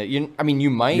you're going to, I mean, you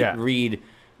might read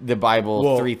the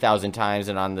Bible 3,000 times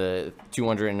and on the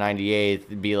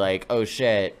 298th be like, oh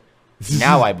shit,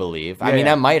 now I believe. I mean,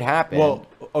 that might happen. Well,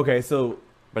 okay, so,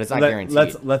 but it's not guaranteed.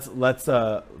 Let's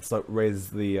raise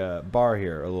the bar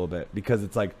here a little bit, because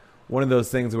it's like one of those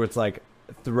things where it's like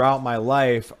throughout my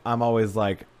life, I'm always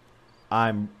like,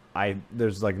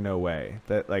 there's like no way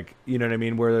that, like, you know what I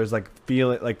mean, where there's like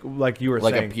feeling like you were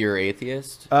like saying, a pure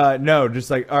atheist. No, just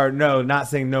like, or no, not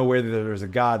saying no way that there's a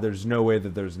God. There's no way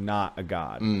that there's not a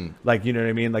God. Like, you know what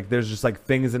I mean? Like, there's just like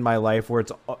things in my life where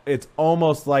it's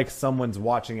almost like someone's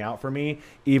watching out for me,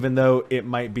 even though it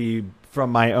might be from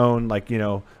my own, like, you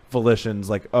know, volitions.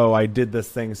 Like, oh, I did this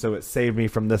thing, so it saved me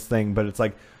from this thing. But it's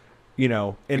like, you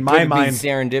know, in my mind,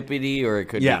 serendipity, or it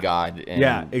could be God.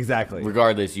 And exactly.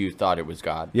 Regardless, you thought it was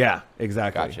God. Yeah,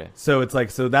 exactly. Gotcha. So it's like,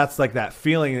 so that's like that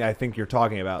feeling I think you're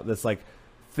talking about. This like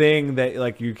thing that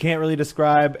like you can't really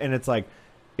describe, and it's like,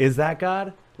 is that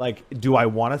God? Like, do I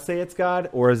want to say it's God,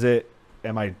 or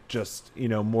am I just, you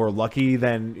know, more lucky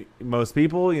than most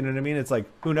people? You know what I mean? It's like,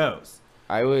 who knows?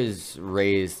 I was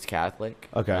raised Catholic.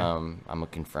 Okay. I'm a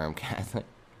confirmed Catholic.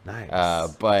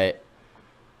 Nice. But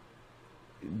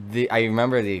I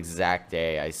remember the exact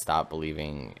day I stopped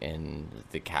believing in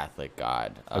the Catholic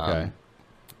God. Okay.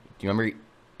 Do you remember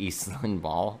Eastland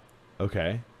Mall?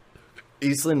 Okay.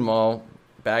 Eastland Mall,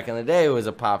 back in the day, was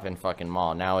a poppin' fucking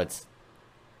mall. Now it's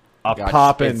a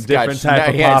poppin', different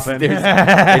type of poppin'. It's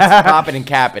poppin' and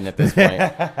capping at this point.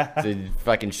 It's a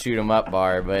fucking shoot 'em up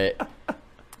bar. But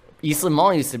Eastland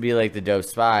Mall used to be like the dope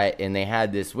spot, and they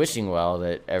had this wishing well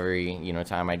that every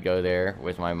time I'd go there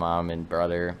with my mom and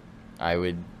brother, I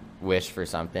would wish for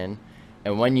something.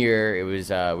 And one year it was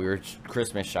we were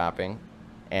Christmas shopping,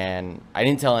 and I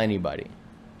didn't tell anybody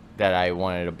that I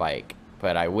wanted a bike,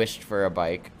 but I wished for a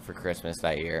bike for Christmas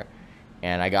that year,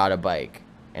 and I got a bike.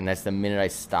 And that's the minute I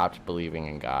stopped believing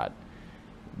in God,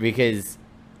 because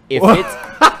if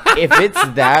it's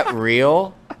that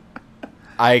real,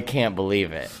 I can't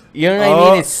believe it. You know what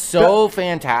I mean? It's so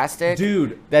fantastic,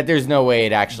 dude, that there's no way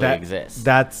it actually exists.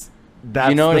 That's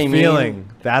you know the what I feeling. mean?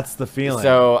 That's the feeling.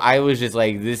 So I was just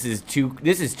like, this is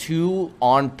too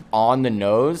on the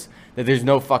nose that there's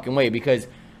no fucking way. Because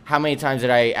how many times did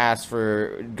I ask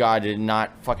for God to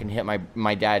not fucking hit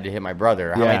my dad to hit my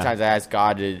brother? How many times I asked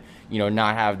God to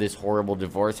not have this horrible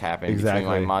divorce happen between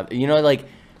my mother? Like.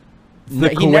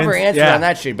 He never answered on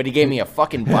that shit, but he gave me a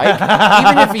fucking bike.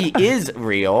 Even if he is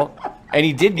real, and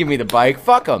he did give me the bike,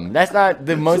 fuck him. That's not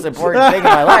the most important thing in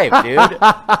my life,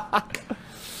 dude.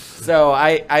 So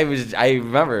I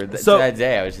remember that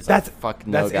day, I was just like, fuck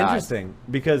no, that's God. Interesting,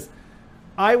 because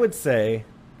I would say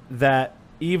that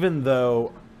even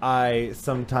though I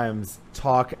sometimes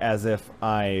talk as if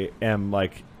I am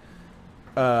like,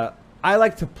 I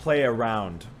like to play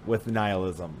around with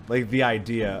nihilism, like the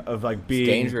idea of like being it's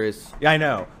dangerous. Yeah, I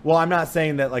know. Well, I'm not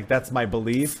saying that like that's my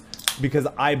belief, because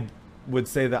I would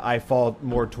say that I fall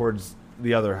more towards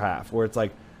the other half, where it's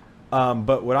like,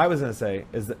 but what I was gonna say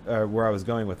is that, where I was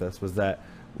going with this was that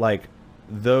like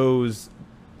those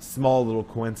small little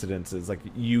coincidences, like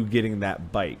you getting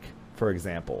that bike, for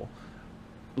example,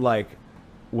 like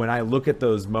when I look at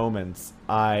those moments,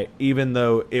 even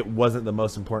though it wasn't the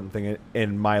most important thing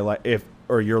in my life,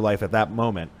 or your life at that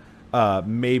moment,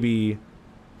 maybe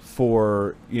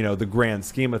for the grand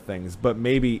scheme of things, but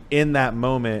maybe in that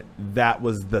moment that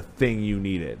was the thing you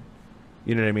needed.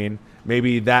 You know what I mean?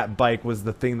 Maybe that bike was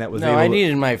the thing that was. No, I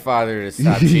needed my father to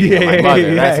stop cheating on my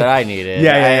mother. That's what I needed.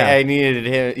 I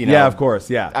needed him. Yeah, of course.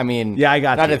 Yeah. I mean, yeah, I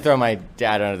got not you. to throw my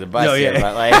dad under the bus here,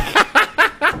 but like.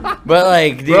 But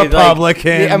like, dude, Republicans.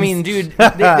 Like, I mean, dude,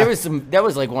 there was that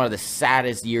was like one of the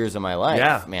saddest years of my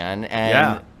life, man.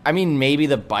 And I mean, maybe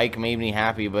the bike made me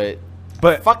happy, but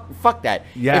fuck that.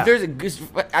 Yeah. If there's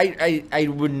I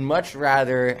would much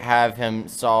rather have him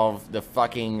solve the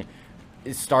fucking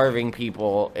starving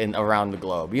people around the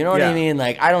globe. You know what I mean?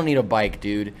 Like, I don't need a bike,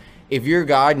 dude. If you're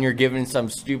God and you're giving some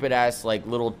stupid ass like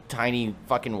little tiny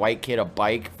fucking white kid a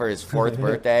bike for his 4th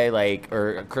birthday, like,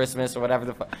 or Christmas or whatever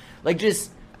the fuck, like,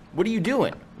 just what are you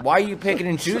doing? Why are you picking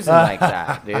and choosing like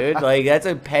that, dude? Like, that's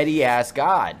a petty ass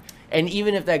God. And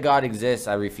even if that God exists,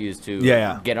 I refuse to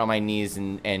get on my knees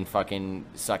and fucking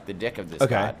suck the dick of this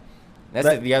God.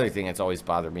 That's the other thing that's always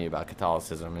bothered me about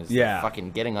Catholicism is the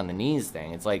fucking getting on the knees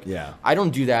thing. It's like, I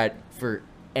don't do that for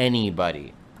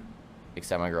anybody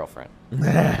except my girlfriend. She's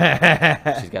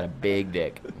got a big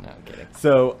dick. No, I'm kidding.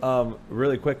 So,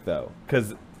 really quick though,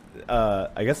 because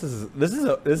I guess this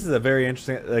is a very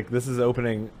interesting, like, this is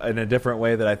opening in a different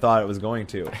way that I thought it was going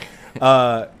to,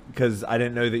 because I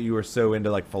didn't know that you were so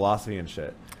into like philosophy and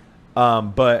shit.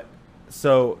 But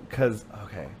so,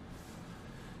 okay,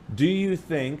 do you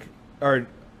think, or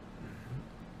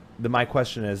my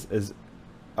question is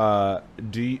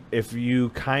do you, if you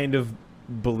kind of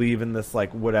believe in this,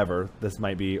 like, whatever this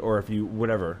might be, or if you,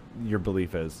 whatever your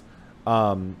belief is,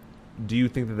 do you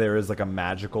think that there is like a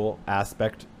magical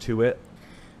aspect to it?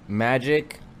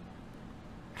 Magic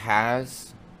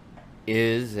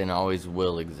is and always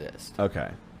will exist. Okay.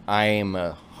 I am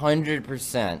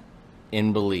 100%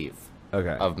 in belief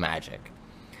of magic.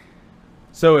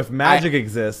 So if magic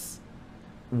exists,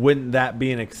 wouldn't that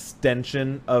be an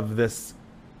extension of this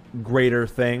greater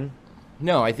thing?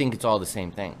 No, I think it's all the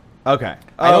same thing. Okay.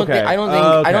 I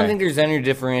don't think there's any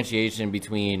differentiation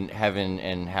between heaven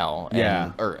and hell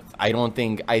and earth. I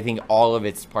think all of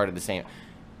it's part of the same.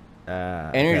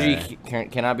 Energy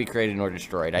cannot be created nor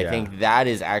destroyed. I think that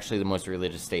is actually the most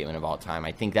religious statement of all time.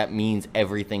 I think that means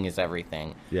everything is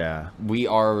everything. Yeah. We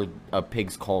are a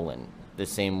pig's colon, the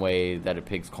same way that a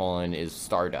pig's colon is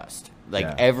stardust.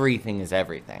 Like, everything is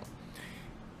everything.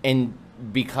 And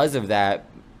because of that,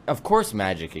 of course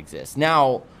magic exists.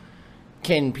 Now,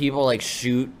 can people like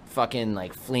shoot fucking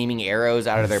like flaming arrows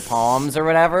out of their palms or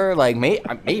whatever? Like,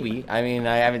 maybe. I mean,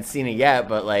 I haven't seen it yet,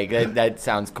 but like that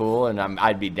sounds cool, and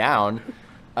I'd be down.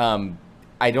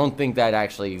 I don't think that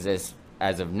actually exists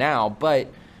as of now, but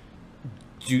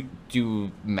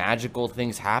do magical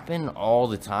things happen all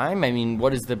the time? I mean,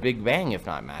 what is the Big Bang if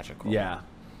not magical? Yeah.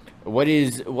 What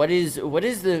is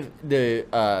the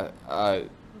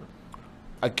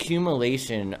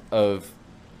accumulation of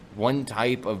one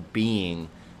type of being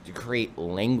to create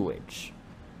language?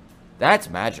 That's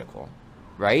magical,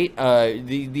 right?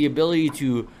 The ability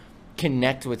to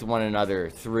connect with one another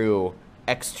through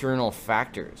external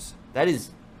factors. That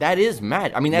is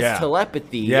mad. I mean, that's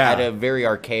telepathy at a very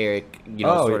archaic,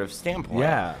 sort of standpoint.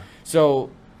 Yeah.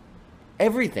 So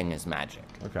everything is magic.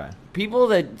 Okay. People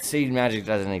that say magic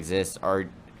doesn't exist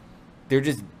they're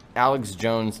just Alex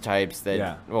Jones types that.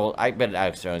 Yeah. Well, I bet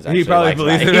Alex Jones actually He probably likes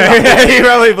believes in magic. magic. He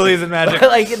probably believes in magic. But,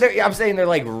 like, I'm saying they're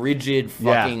like rigid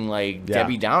fucking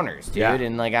Debbie Downers, dude, Yeah.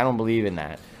 and like I don't believe in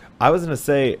that. I was gonna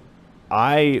say,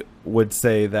 I would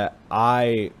say that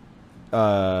I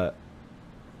got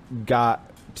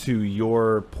to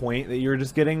your point that you were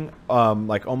just getting,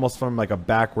 like almost from like a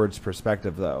backwards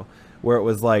perspective though, where it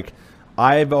was like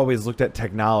I've always looked at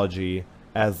technology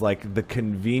as like the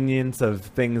convenience of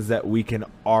things that we can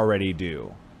already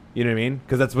do. You know what I mean?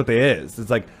 Because that's what it is. It's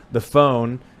like the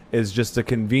phone is just a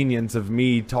convenience of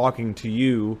me talking to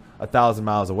you 1,000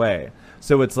 miles away.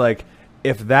 So it's like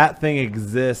if that thing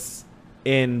exists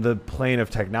in the plane of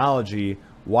technology,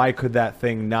 why could that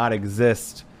thing not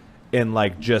exist in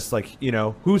like just like,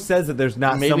 who says that there's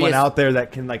not someone out there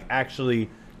that can like actually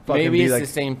fucking Maybe be it's like the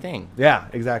same thing. Yeah,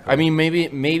 exactly. I mean,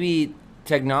 maybe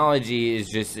technology is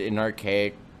just an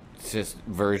archaic just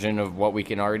version of what we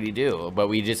can already do, but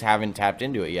we just haven't tapped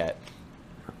into it yet.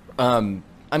 I mean,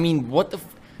 you want to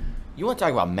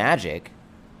talk about magic?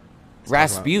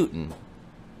 Rasputin.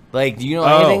 Like, do you know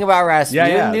anything about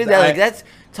Rasputin, dude? That's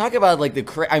talk about like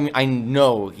I mean, I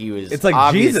know he was. It's like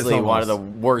obviously Jesus one of the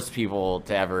worst people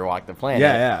to ever walk the planet.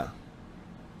 Yeah.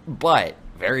 But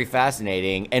very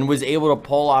fascinating, and was able to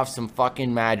pull off some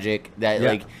fucking magic that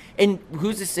like. And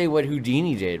who's to say what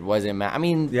Houdini did wasn't I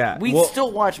mean, we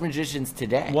still watch magicians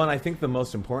today. Well, I think the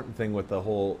most important thing with the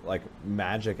whole like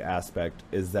magic aspect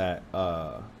is that,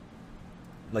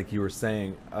 like you were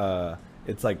saying,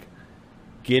 it's like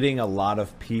getting a lot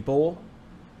of people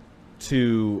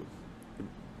to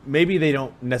maybe they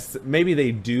don't maybe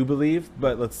they do believe,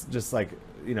 but let's just like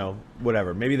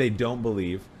whatever. Maybe they don't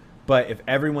believe, but if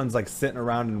everyone's like sitting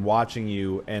around and watching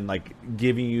you and like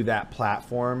giving you that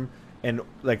platform. And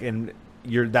like,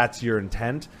 that's your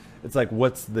intent. It's like,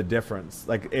 what's the difference?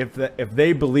 Like, if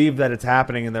they believe that it's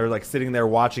happening and they're like sitting there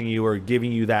watching you or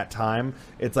giving you that time,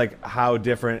 it's like, how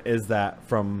different is that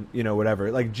from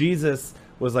whatever? Like Jesus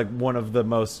was like one of the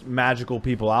most magical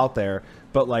people out there,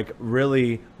 but like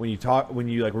really, when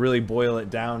you like really boil it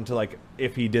down to like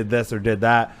if he did this or did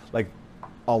that, like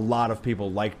a lot of people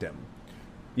liked him.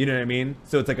 You know what I mean?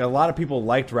 So it's like a lot of people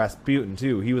liked Rasputin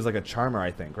too. He was like a charmer,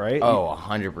 I think, right? Oh,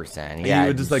 100%. Yeah, he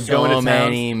would just like go into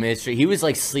many mystery. He was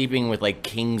like sleeping with like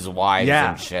kings' wives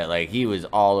and shit. Like he was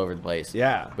all over the place.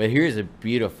 Yeah. But here's a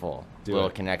beautiful little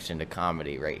connection to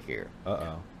comedy right here.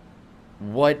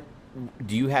 What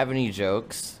do you have any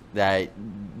jokes that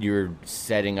you're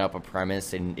setting up a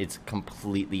premise and it's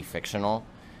completely fictional?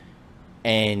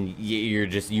 And you're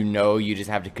just, you just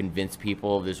have to convince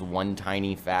people of this one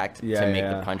tiny fact to make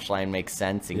the punchline make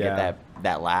sense and get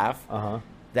that laugh.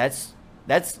 That's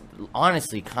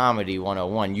honestly comedy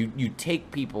 101. You take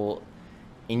people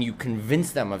and you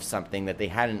convince them of something that they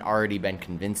hadn't already been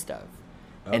convinced of.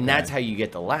 Okay. And that's how you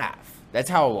get the laugh.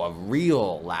 That's how a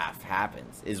real laugh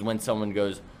happens, is when someone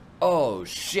goes, oh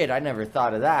shit, I never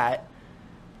thought of that.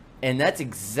 And that's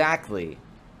exactly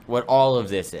what all of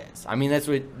this is. I mean,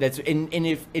 and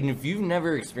if you've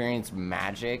never experienced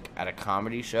magic at a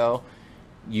comedy show,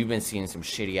 you've been seeing some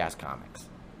shitty ass comics.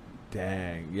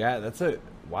 Dang. Yeah,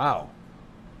 wow.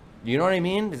 You know what I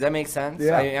mean? Does that make sense?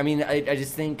 Yeah. I mean, I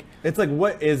just think it's like,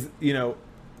 what's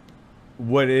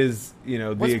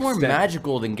more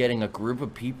magical than getting a group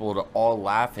of people to all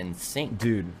laugh and sync?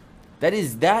 Dude. That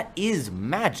is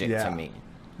magic to me.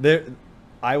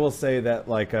 I will say that,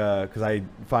 like, because I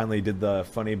finally did the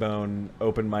Funny Bone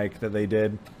open mic that they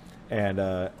did, and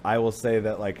I will say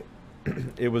that, like,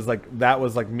 it was like, that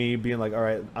was like me being like, all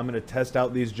right, I'm going to test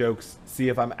out these jokes, see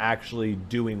if I'm actually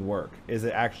doing work. Is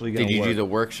it actually going to work? Did you do the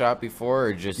workshop before,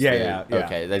 or just... Yeah.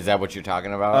 Okay, is that what you're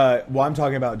talking about? Well, I'm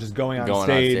talking about just going on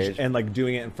stage and, like,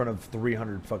 doing it in front of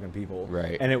 300 fucking people.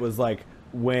 Right. And it was like,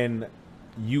 when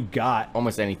you got...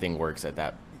 Almost anything works at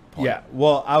that point. Yeah,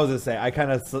 well, I was gonna say I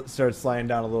kind of started sliding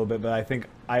down a little bit, but I think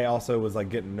I also was like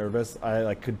getting nervous. I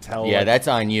like could tell. Yeah, like, that's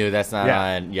on you. That's not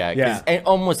on. Yeah, because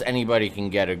almost anybody can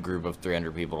get a group of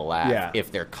 300 people to laugh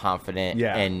if they're confident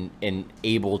and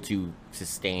able to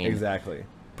sustain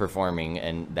performing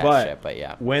and that shit. But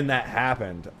yeah, when that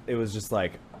happened, it was just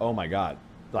like, oh my god,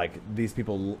 like these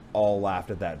people all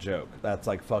laughed at that joke. That's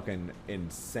like fucking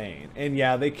insane. And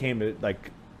yeah, they came to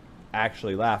like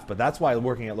actually laugh, but that's why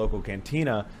working at local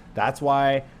cantina, that's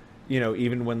why, you know,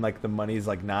 even when like the money's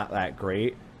like not that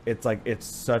great, it's like it's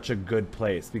such a good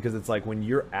place, because it's like when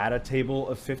you're at a table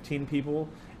of 15 people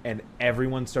and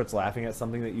everyone starts laughing at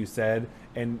something that you said,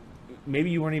 and maybe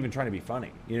you weren't even trying to be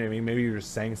funny, you know what I mean? Maybe you're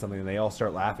just saying something and they all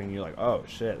start laughing and you're like, oh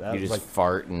shit, that You was just like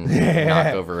fart and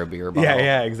knock over a beer bottle.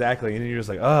 yeah, exactly. And then you're just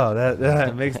like, oh,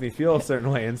 that makes me feel a certain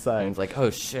way inside. And it's like, oh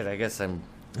shit, I guess I'm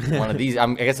one of these.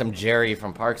 I guess I'm Jerry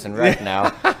from Parks and Rec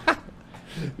now.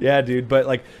 Yeah, dude. But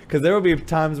like, because there will be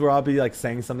times where I'll be like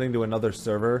saying something to another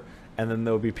server, and then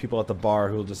there'll be people at the bar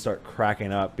who will just start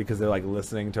cracking up because they're like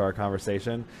listening to our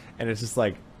conversation, and it's just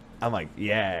like, I'm like,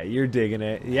 yeah, you're digging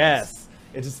it. Yes,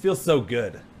 it just feels so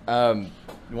good.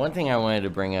 One thing I wanted to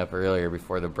bring up earlier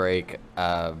before the break,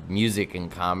 music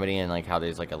and comedy, and like how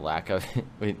there's like a lack of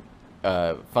it.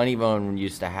 Funny Bone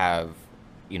used to have,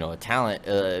 you know, a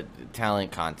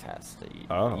talent contest.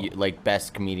 Oh. Like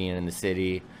best comedian in the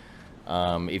city.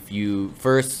 If you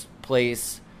first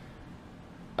place,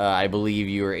 I believe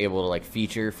you were able to like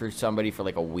feature for somebody for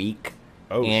like a week.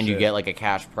 Oh, and shit. you get like a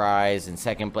cash prize, and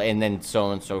second place, and then so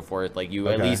on and so forth. Like you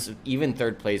at least, even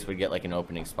third place would get like an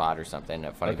opening spot or something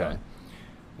at Funny Bone,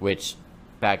 which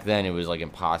back then it was like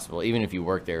impossible. Even if you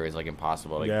worked there, it was like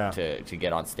impossible to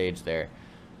get on stage there.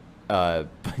 But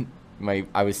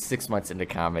I was 6 months into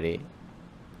comedy.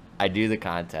 I do the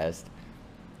contest.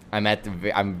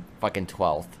 I'm fucking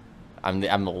 12th. I'm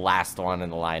the last one in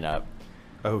the lineup.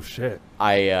 Oh shit.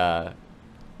 I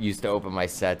used to open my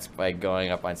sets by going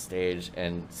up on stage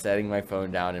and setting my phone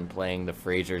down and playing the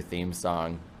Frasier theme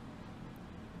song,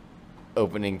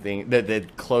 the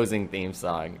closing theme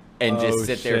song, and just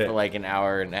sit there for like an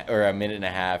hour or a minute and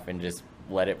a half and just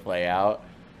let it play out,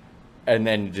 and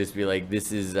then just be like,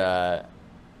 this is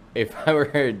if I were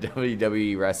a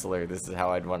WWE wrestler, this is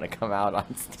how I'd want to come out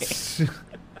on stage.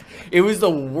 It was the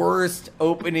worst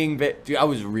opening bit. Dude, I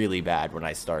was really bad when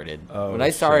I started. When I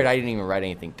started, I didn't even write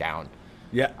anything down.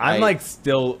 Yeah, I'm like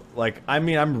still like, I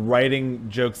mean, I'm writing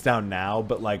jokes down now,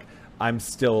 but like I'm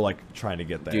still like trying to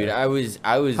get there. Dude, I was.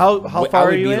 How far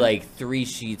are you in? I would be like 3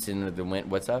 sheets into the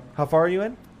wind. What's up? How far are you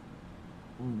in?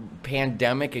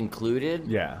 Pandemic included.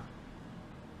 Yeah.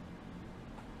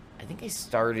 I think I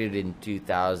started in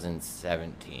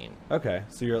 2017. Okay,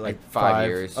 so you're like 5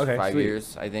 years. Okay, 5 sweet.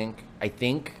 years, I think.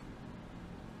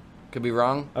 Could be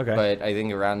wrong. Okay. But I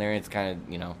think around there, it's kind of,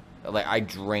 you know, like I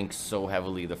drank so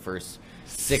heavily the first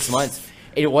 6 months.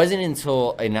 It wasn't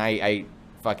until, and I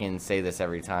fucking say this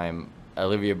every time,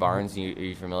 Olivia Barnes, are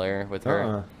you familiar with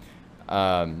her?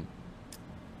 One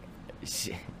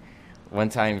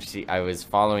time I was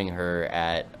following her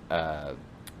at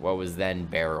what was then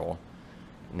Barrel,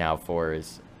 now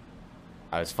Fours.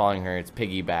 I was following her. It's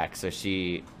piggyback, so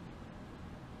she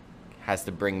has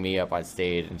to bring me up on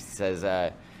stage, and she says,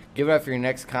 "Give it up for your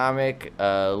next comic,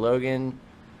 Logan."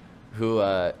 Who?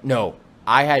 No,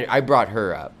 I brought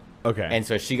her up. Okay. And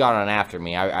so she got on after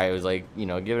me. I was like, you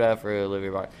know, give it up for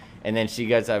Olivia Barnes. And then she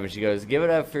gets up and she goes, give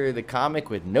it up for the comic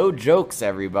with no jokes,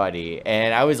 everybody.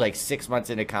 And I was like 6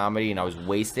 months into comedy and I was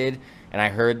wasted. And I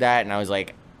heard that and I was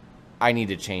like, I need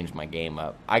to change my game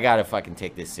up. I got to fucking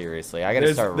take this seriously. I got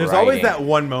to start writing. There's always that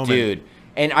one moment. Dude.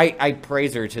 And I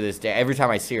praise her to this day. Every time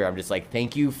I see her, I'm just like,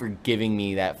 thank you for giving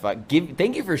me that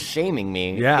thank you for shaming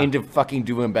me into fucking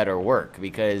doing better work.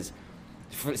 Because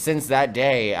since that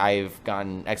day, I've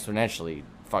gotten exponentially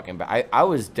fucking bad. I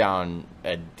was down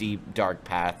a deep, dark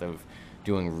path of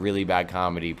doing really bad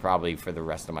comedy probably for the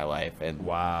rest of my life. And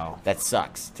wow, that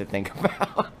sucks to think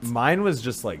about. Mine was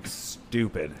just like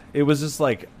stupid. It was just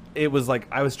like, I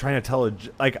was trying to tell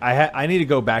I need to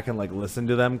go back and like listen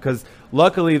to them, because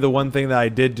luckily the one thing that I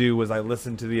did do was I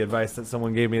listened to the advice that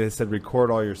someone gave me. They said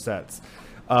record all your sets.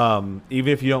 Even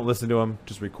if you don't listen to them,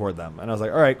 just record them. And I was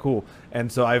like, all right, cool. And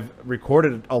so I've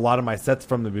recorded a lot of my sets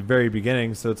from the very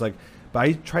beginning. So it's like, but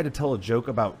I tried to tell a joke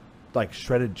about like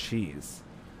shredded cheese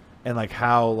and like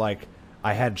how like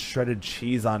I had shredded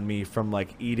cheese on me from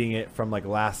like eating it from like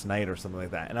last night or something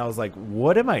like that. And I was like,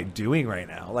 what am I doing right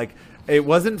now? Like, it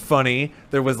wasn't funny.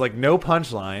 There was like no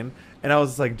punchline. And I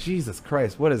was like, Jesus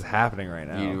Christ, what is happening right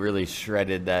now? You really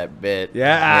shredded that bit.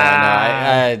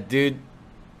 Yeah. No, dude.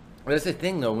 That's the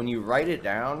thing, though. When you write it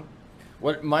down,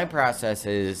 what my process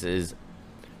is and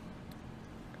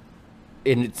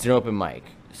it's an open mic.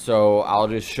 So I'll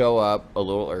just show up a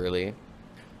little early.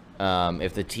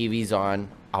 If the TV's on,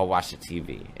 I'll watch the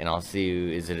TV. And I'll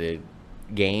see, is it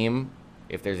a game?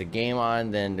 If there's a game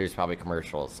on, then there's probably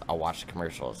commercials. I'll watch the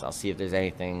commercials. I'll see if there's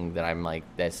anything that I'm like,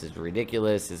 this is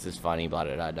ridiculous, this is funny, blah,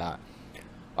 blah, blah, blah.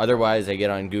 Otherwise, I get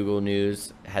on Google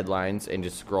News headlines and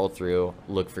just scroll through,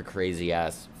 look for crazy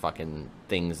ass fucking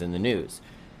things in the news.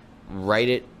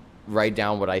 Write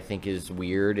down what I think is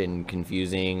weird and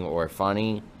confusing or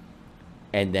funny,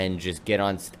 and then just get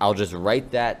on. I'll just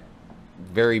write that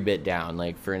very bit down.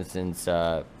 Like, for instance,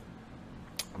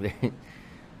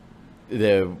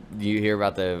 you hear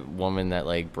about the woman that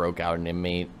like broke out an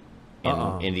inmate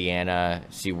in Indiana.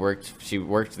 She worked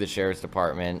for the sheriff's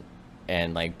department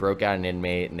and like broke out an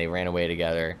inmate, and they ran away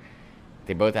together.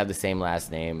 They both have the same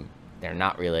last name. They're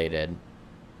not related.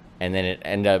 And then it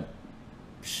ended up,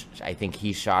 I think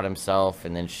he shot himself,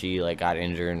 and then she like got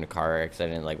injured in a car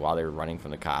accident like while they were running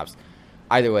from the cops.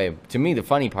 Either way, to me the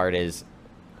funny part is,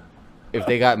 if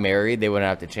they got married, they wouldn't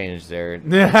have to change their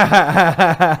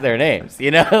names.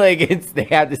 You know, like they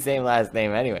have the same last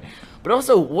name anyway. But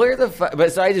also,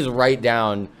 but so I just write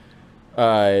down,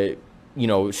 you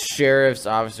know, sheriff's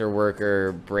officer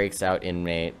worker breaks out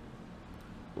inmate.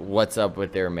 What's up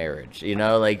with their marriage? You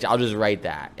know, like I'll just write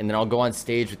that, and then I'll go on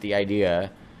stage with the idea,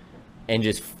 and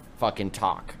just fucking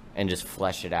talk and just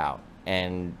flesh it out.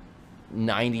 And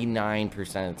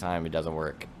 99% of the time, it doesn't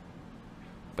work.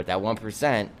 But that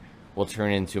 1% will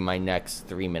turn into my next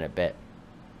 3-minute bit.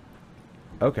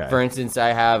 Okay. For instance, I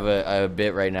have a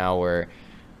bit right now where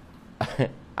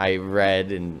I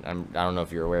read, and I don't know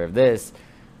if you're aware of this,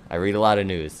 I read a lot of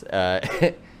news.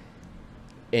 The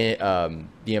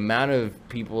amount of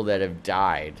people that have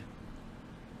died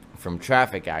from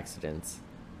traffic accidents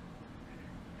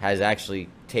has actually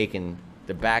taken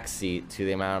the back seat to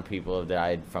the amount of people who have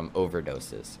died from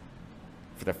overdoses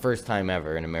for the first time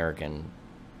ever in American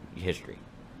history.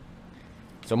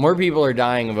 So more people are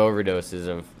dying of overdoses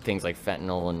of things like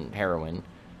fentanyl and heroin,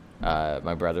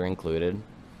 my brother included,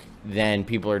 than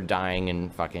people are dying in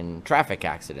fucking traffic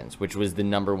accidents, which was the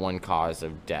 #1 cause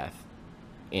of death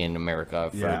in America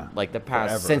for like the past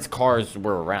forever. Since cars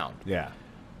were around. Yeah.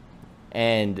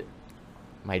 And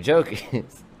my joke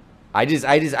is, I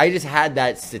just had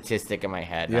that statistic in my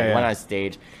head. I went on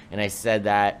stage and I said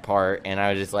that part, and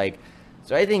I was just like,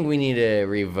 so I think we need to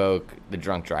revoke the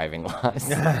drunk driving laws.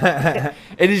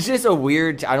 It is just a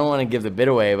weird. I don't want to give the bit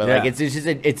away, but like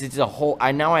it's a whole.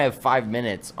 I have 5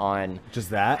 minutes on just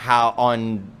that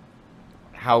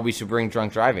how we should bring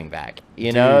drunk driving back.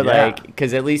 You know, like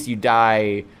because at least you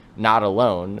die not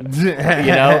alone. You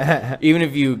know, even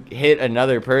if you hit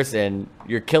another person,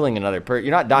 you're killing another person.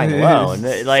 You're not dying alone.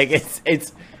 Like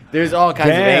it's. There's all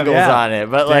kinds of angles on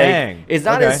it, but like it's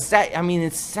not as sad. I mean,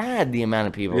 it's sad the amount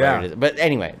of people. That it is. But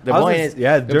anyway, the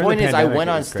point is, I went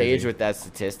on stage with that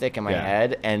statistic in my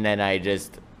head, and then I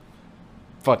just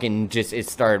fucking it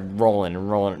started rolling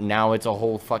and rolling. Now it's a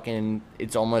whole fucking.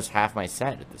 It's almost half my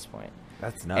set at this point.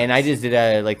 That's nuts. And I just did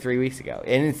that like 3 weeks ago,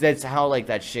 and that's how like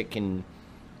that shit can.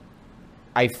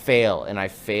 I fail and I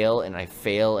fail and I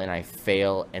fail and I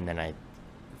fail, and then I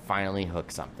finally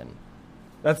hook something.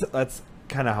 That's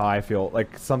kind of how I feel.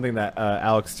 Like something that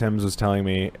Alex Timms was telling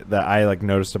me that I like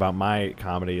noticed about my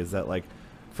comedy is that like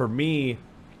for me,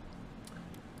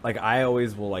 like I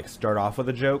always will like start off with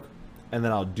a joke, and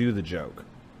then I'll do the joke,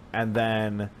 and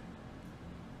then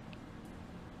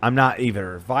I'm not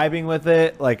either vibing with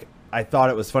it. Like I thought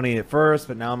it was funny at first,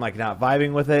 but now I'm like not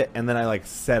vibing with it, and then I like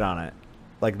set on it.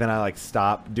 Like then I like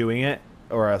stop doing it,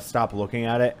 or I stop looking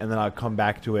at it, and then I'll come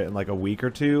back to it in like a week or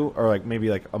two, or like maybe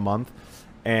like a month.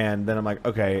 And then I'm like,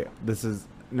 okay, this is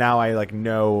now I like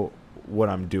know what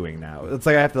I'm doing now. It's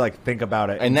like I have to like think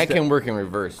about it. And that can work in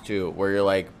reverse too, where you're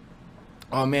like,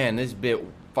 oh man, this bit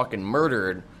fucking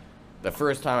murdered the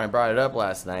first time I brought it up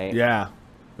last night. Yeah.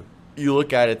 You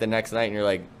look at it the next night and you're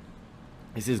like,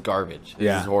 this is garbage.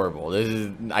 This is horrible.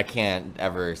 I can't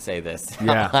ever say this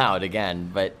out loud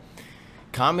again. But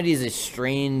comedy is a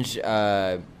strange.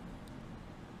 So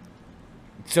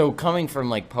coming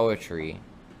from like poetry,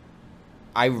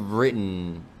 I've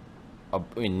written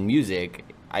in music,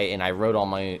 I wrote all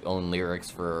my own lyrics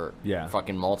for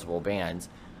fucking multiple bands.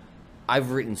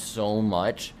 I've written so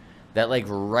much that like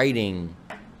writing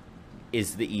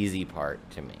is the easy part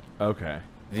to me. Okay.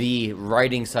 The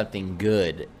writing something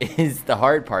good is the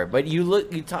hard part. But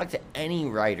you talk to any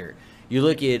writer. You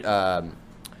look at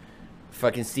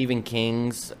fucking Stephen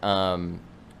King's On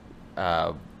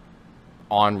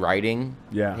Writing,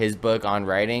 his book On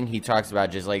Writing. He talks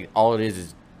about just like all it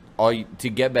is to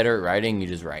get better at writing, you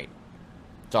just write.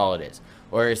 That's all it is.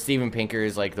 Or Steven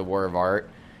Pinker's like The War of Art.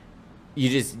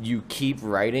 You keep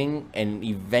writing, and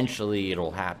eventually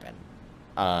it'll happen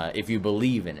if you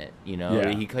believe in it. You know,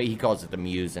 he calls it the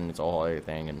muse, and it's a whole other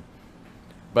thing.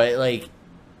 But like,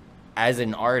 as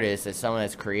an artist, as someone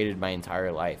that's created my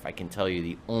entire life, I can tell you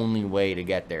the only way to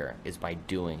get there is by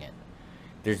doing it.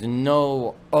 There's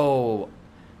no, oh,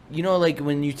 you know, like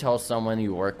when you tell someone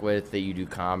you work with that you do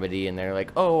comedy and they're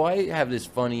like, oh, I have this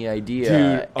funny idea.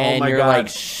 Dude, oh and my you're God. like,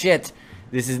 shit,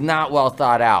 this is not well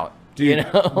thought out. Dude, you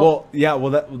know? well, yeah,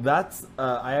 well, that's,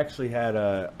 I actually had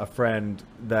a friend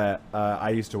that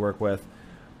I used to work with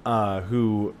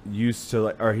who used to,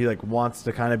 like, or he, like, wants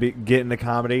to kind of get into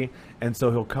comedy, and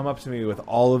so he'll come up to me with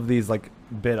all of these, like,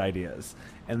 bit ideas,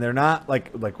 and they're not,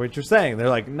 like what you're saying, they're,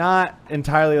 like, not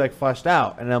entirely, like, fleshed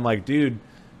out, and I'm like, dude,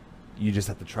 you just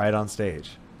have to try it on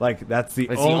stage. Like, that's the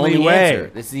only way.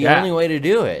 Answer. This is the only way to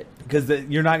do it. Because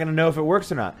you're not going to know if it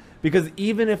works or not. Because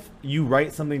even if you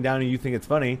write something down and you think it's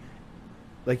funny,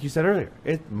 like you said earlier,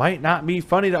 it might not be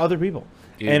funny to other people.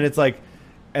 Dude. And it's like,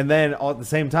 and then all at the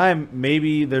same time,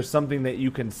 maybe there's something that you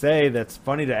can say that's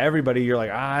funny to everybody. You're like,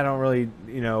 I don't really,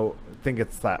 think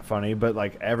it's that funny. But,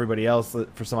 like, everybody else,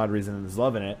 for some odd reason, is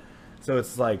loving it. So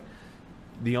it's like,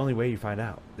 the only way you find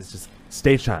out is just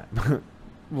stage time.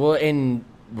 Well, and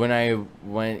when I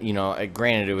went,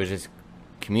 granted it was just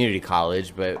community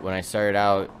college, but when I started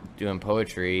out doing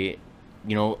poetry,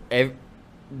 90%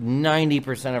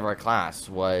 of our class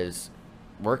was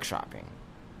workshopping.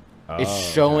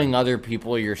 It's showing other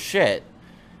people your shit.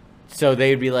 So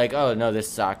they'd be like, oh, no, this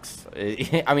sucks.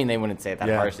 I mean, they wouldn't say it that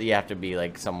harshly. You have to be,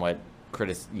 like, somewhat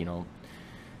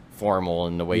formal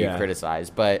in the way you criticize.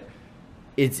 But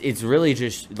it's really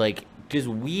just, like, just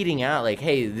weeding out, like,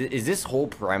 hey, is this whole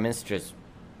premise just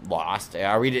lost?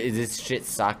 Is this shit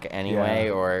suck anyway?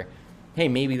 Or, hey,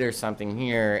 maybe there's something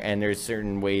here, and there's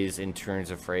certain ways in terms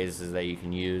of phrases that you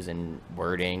can use and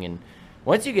wording. And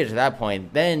once you get to that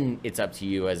point, then it's up to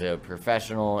you as a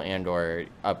professional and or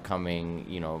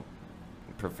upcoming,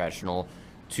 professional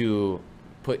to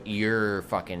put your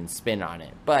fucking spin on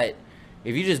it. But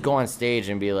if you just go on stage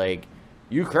and be like,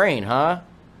 Ukraine, huh?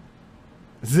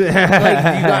 Like, you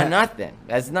got nothing.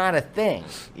 That's not a thing,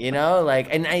 Like,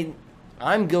 and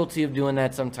I'm guilty of doing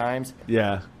that sometimes.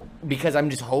 Yeah. Because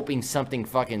I'm just hoping something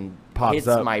fucking pops hits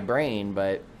up. My brain,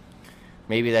 but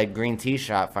maybe that green tea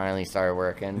shot finally started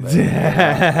working. But,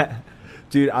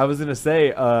 Dude, I was gonna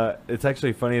say, it's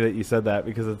actually funny that you said that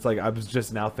because it's like I was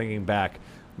just now thinking back.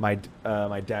 My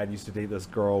dad used to date this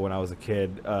girl when I was a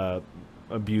kid,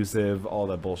 abusive, all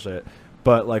that bullshit.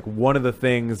 But like one of the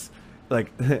things,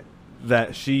 like.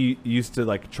 that she used to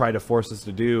like try to force us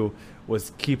to do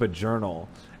was keep a journal,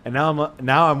 and now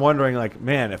I'm wondering, like,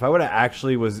 man, if I would have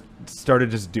actually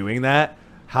started just doing that,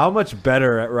 how much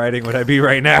better at writing would I be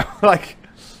right now? Like,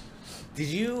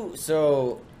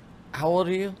 so how old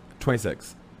are you?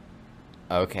 26.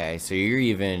 Okay, so you're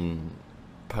even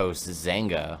post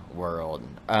Zanga world.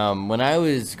 When I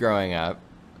was growing up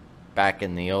back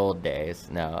in the old days,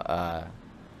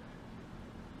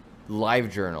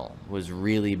 Live journal was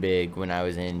really big when I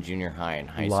was in junior high and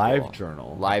high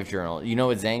school. Live journal. You know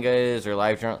what Zanga is or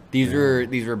live journal? These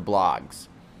were blogs,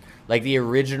 like the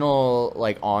original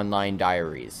like online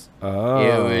diaries.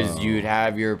 Oh. It was, you'd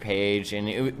have your page,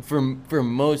 and for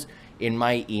most in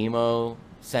my emo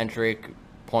centric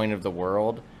point of the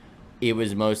world, it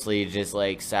was mostly just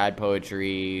like sad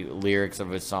poetry, lyrics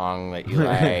of a song that you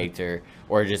liked,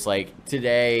 or just like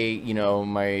today,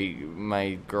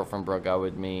 my girlfriend broke up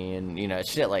with me, and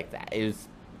shit like that. It was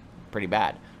pretty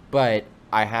bad. But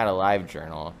I had a live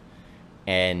journal,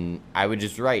 and I would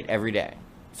just write every day,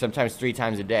 sometimes 3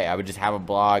 times a day. I would just have a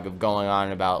blog of going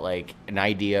on about like an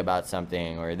idea about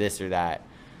something or this or that.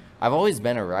 I've always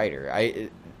been a writer.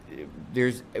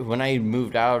 When I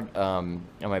moved out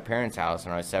at my parents' house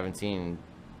when I was 17,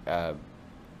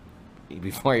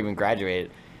 before I even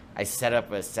graduated, I set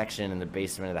up a section in the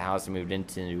basement of the house I moved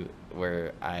into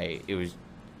where it was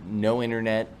no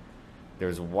internet. There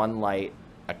was one light,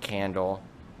 a candle,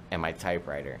 and my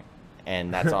typewriter,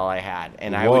 and that's all I had.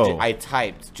 And I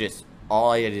typed, just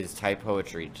all I did is type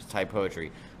poetry, just type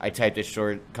poetry. I typed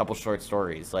couple short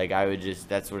stories. Like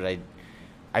that's what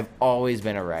I've always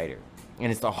been a writer.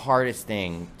 And it's the hardest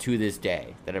thing to this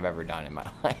day that I've ever done in my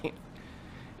life.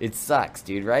 It sucks,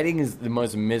 dude. Writing is the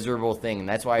most miserable thing, and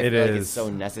that's why I feel like it's so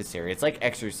necessary. It's like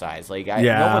exercise. Like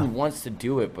no one wants to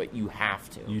do it, but you have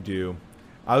to. You do.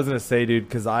 I was gonna say, dude,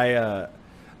 because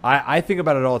I think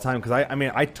about it all the time. Because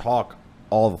I talk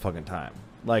all the fucking time.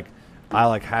 Like I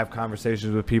like have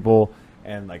conversations with people,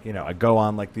 and like I go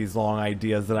on like these long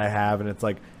ideas that I have, and it's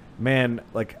like, man,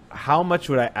 like how much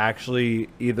would I actually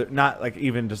either not like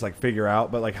even just like figure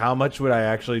out, but like how much would I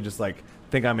actually just like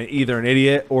think I'm either an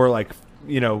idiot or like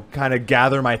kind of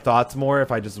gather my thoughts more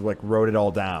if I just like wrote it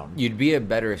all down. You'd be a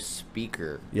better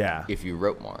speaker if you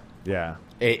wrote more. Yeah.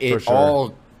 It sure.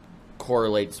 all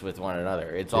correlates with one another.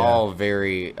 It's all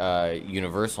very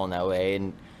universal in that way.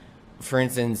 And for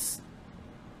instance,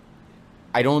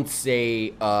 I don't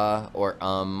say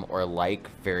or like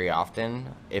very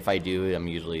often. If I do, I'm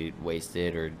usually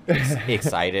wasted or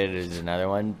excited is another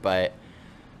one. But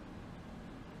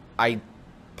I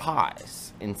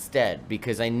pause instead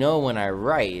because I know when I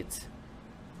write,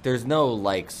 there's no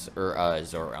likes or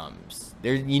uhs or ums.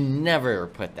 You never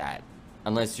put that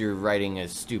unless you're writing a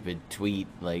stupid tweet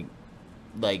like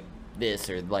this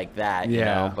or like that, you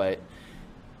know. But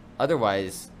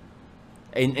otherwise.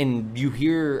 And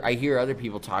I hear other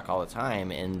people talk all the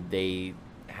time, and they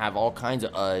have all kinds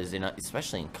of uhs, and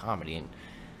especially in comedy. And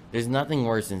there's nothing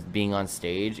worse than being on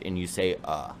stage and you say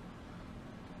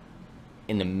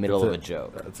in the middle of a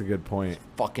joke. That's a good point. It's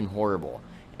fucking horrible.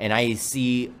 And I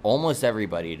see almost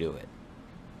everybody do it.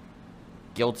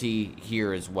 Guilty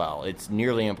here as well. It's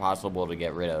nearly impossible to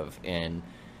get rid of in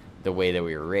the way that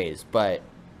we were raised. But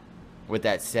with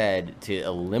that said, to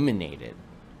eliminate it,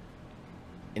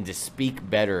 and to speak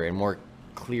better and more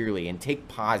clearly and take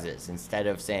pauses instead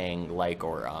of saying like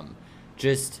or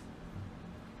just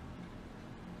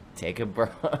take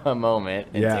a moment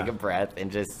and take a breath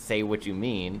and just say what you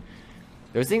mean.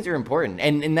 Those things are important,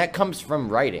 and that comes from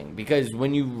writing, because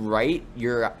when you write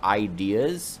your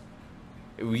ideas,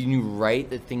 when you write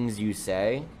the things you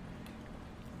say,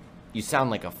 you sound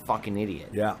like a fucking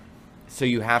idiot. Yeah. So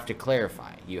you have to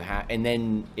clarify. And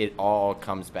then it all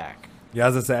comes back. Yeah,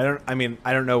 as I say,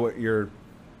 I don't know what your,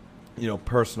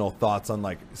 personal thoughts on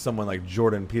like someone like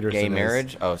Jordan Peterson Gay is.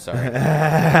 marriage? Oh, sorry.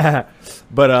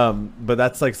 but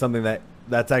that's like something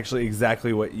that's actually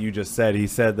exactly what you just said. He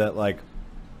said that like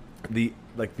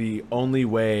the only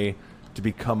way to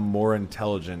become more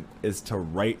intelligent is to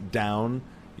write down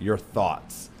your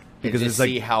thoughts. Because it's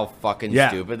see how fucking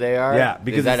stupid they are? Yeah.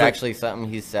 Because is that actually something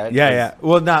he said? Yeah.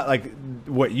 Well, not like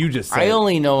what you just said. I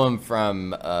only know him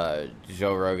from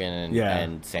Joe Rogan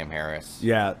and Sam Harris.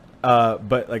 Yeah.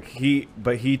 But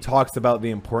he talks about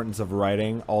the importance of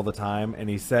writing all the time, and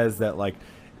he says that like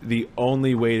the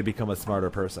only way to become a smarter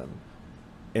person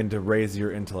and to raise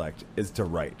your intellect is to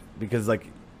write. Because like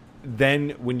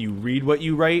then when you read what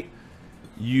you write,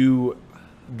 you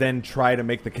then try to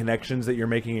make the connections that you're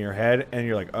making in your head, and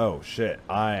you're like, oh shit,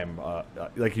 I'm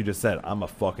like you just said, I'm a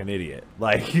fucking idiot.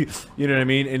 Like, you know what I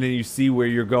mean? And then you see where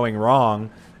you're going wrong,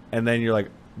 and then you're like,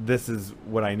 this is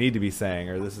what I need to be saying,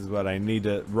 or this is what I need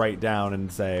to write down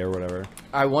and say, or whatever.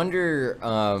 I wonder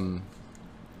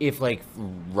if like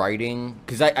writing,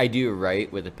 because I do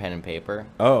write with a pen and paper.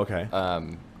 Oh, okay.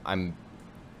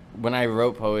 When I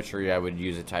wrote poetry, I would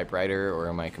use a typewriter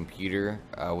or my computer.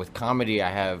 With comedy, I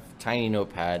have tiny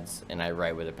notepads, and I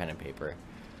write with a pen and paper.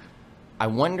 I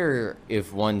wonder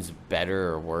if one's better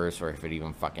or worse, or if it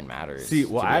even fucking matters. See,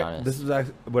 well, this is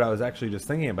what I was actually just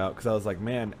thinking about, because I was like,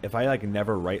 man, if I like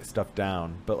never write stuff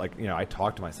down, but like, I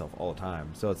talk to myself all the time.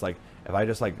 So it's like, if I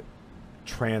just like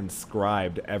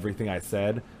transcribed everything I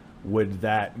said, would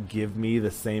that give me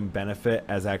the same benefit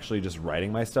as actually just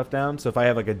writing my stuff down? So if I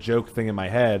have like a joke thing in my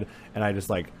head and I just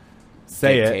like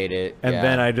say it, and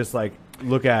then I just like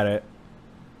look at it.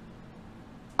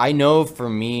 I know for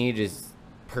me, just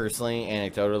personally,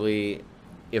 anecdotally,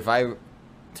 if I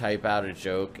type out a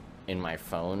joke in my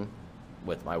phone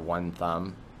with my one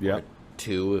thumb, or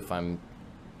two if I'm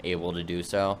able to do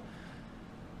so,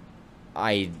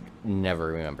 I never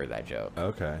remember that joke.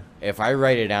 Okay. If I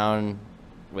write it down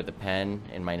with a pen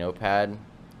in my notepad,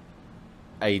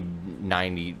 I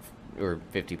 90 or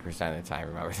 50% of the time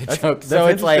remember the joke. So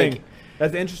it's like,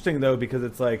 that's interesting though, because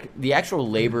it's like the actual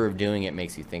labor of doing it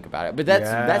makes you think about it. But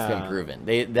that's been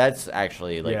proven. That's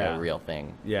actually like a real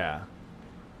thing. Yeah.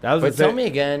 But tell me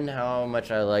again how much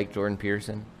I like Jordan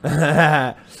Peterson.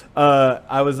 I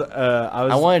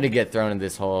wanted to get thrown in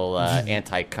this whole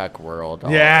anti-cuck world.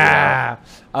 I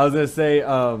was gonna say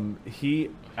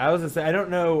I don't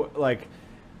know like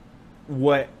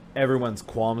what everyone's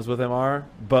qualms with him are,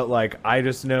 but like I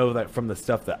just know that from the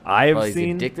stuff that I've he's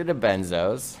seen, addicted to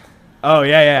benzos. Oh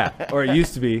yeah, or it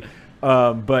used to be.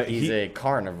 But he's a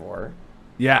carnivore.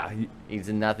 Yeah, he's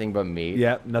nothing but meat.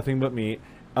 Yeah, nothing but meat.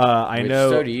 I know.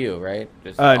 So do you, right?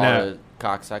 Just all the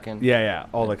cock sucking. Yeah,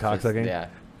 all the cock sucking. Yeah.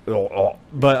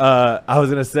 But I was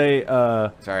gonna say.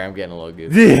 Sorry, I'm getting a little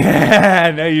goofy.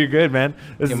 Yeah, no, you're good, man.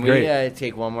 This is great. Can we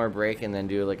take one more break and then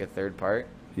do like a third part?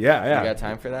 Yeah. You got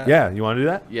time for that? Yeah, you want to do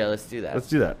that? Yeah, let's do that. Let's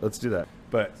do that.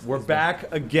 But we're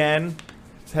back again.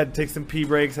 Had to take some pee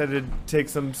breaks. Had to take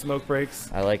some smoke breaks.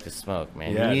 I like to smoke,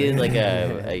 man. Yeah. You needed like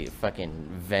a fucking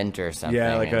vent or something.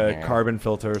 Yeah, like in a here. carbon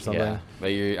filter or something. Yeah, but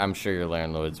I'm sure your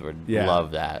landlords would Yeah.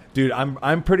 love that. Dude,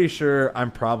 I'm pretty sure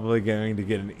I'm probably going to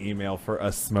get an email for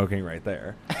us smoking right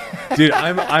there. Dude,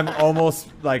 I'm almost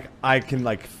like I can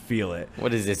like feel it.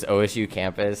 What is this, OSU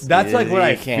campus? That's like what You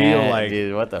I can't, feel like.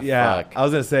 Dude, what the yeah, fuck? I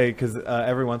was gonna say because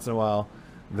every once in a while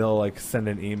they'll like send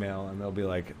an email and they'll be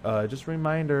like, just a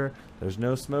reminder, there's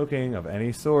no smoking of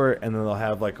any sort, and then they'll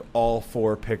have like all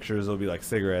 4 pictures. It'll be like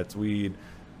cigarettes, weed,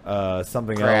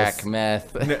 something Crack, else,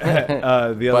 meth, the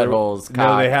buttholes, No,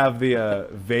 cock. they have the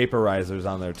vaporizers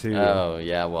on there too. Oh,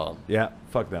 yeah, well, Yeah,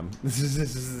 fuck them.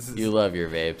 you love your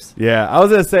vapes. Yeah, I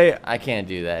was gonna say. I can't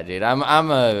do that, dude.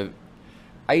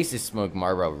 I used to smoke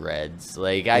Marlboro Reds.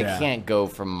 Like, I Yeah. can't go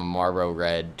from a Marlboro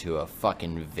Red to a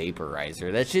fucking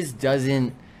vaporizer. That just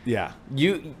doesn't... Yeah,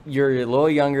 You're a little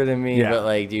younger than me, Yeah. but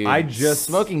like, dude, I just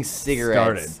smoking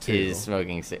cigarettes started, too. is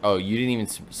smoking. Oh, you didn't even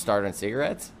start on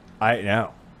cigarettes? I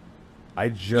know. I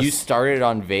just You started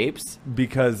on vapes?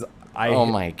 because I. Oh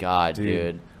my god,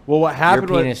 dude. Well, what Your happened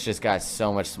was, penis just got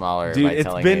so much smaller dude, by it's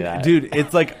telling me been, that. dude,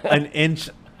 it's like an inch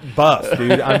buff,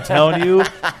 dude. I'm telling you,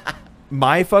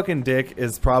 my fucking dick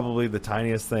is probably the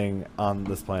tiniest thing on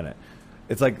this planet.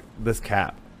 It's like this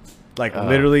cap, like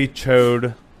literally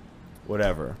chode,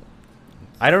 whatever.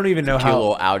 I don't even know Cute how.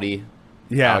 little Audi.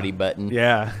 Yeah, Audi button.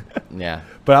 Yeah. Yeah.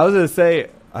 But I was gonna say,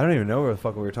 I don't even know where the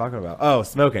fuck we were talking about. Oh,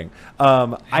 smoking.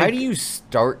 How do you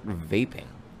start vaping?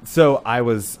 So I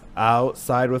was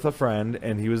outside with a friend,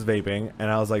 and he was vaping, and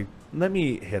I was like, "Let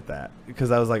me hit that," because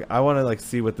I was like, "I want to like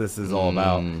see what this is all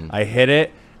about." I hit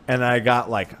it, and I got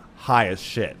like high as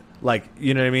shit. Like,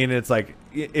 you know what I mean? It's like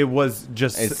it was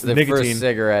just It's the nicotine. first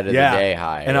cigarette of the day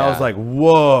high. And I was like,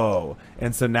 "Whoa!"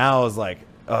 And so now I was like,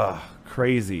 "Ugh,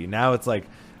 crazy." Now it's like,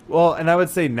 well, and I would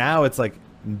say now it's like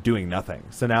doing nothing.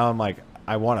 So now I'm like,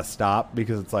 I want to stop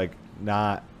because it's like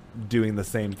not doing the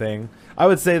same thing. I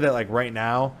would say that like right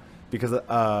now, because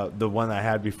the one I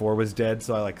had before was dead,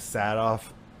 so I like sat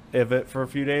off of it for a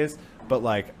few days. But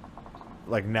like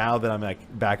now that I'm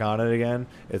like back on it again,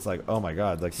 it's like, oh my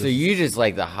god, like so you just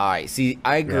like the high. See,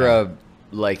 I grew Yeah. up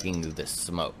liking the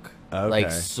smoke. Okay.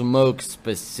 Like smoke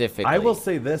specifically. I will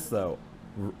say this though,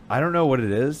 I don't know what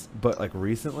it is, but like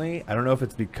recently, I don't know if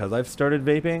it's because I've started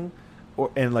vaping,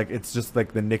 and like it's just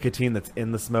like the nicotine that's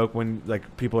in the smoke when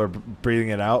like people are breathing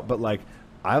it out. But like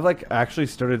I've like actually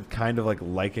started kind of like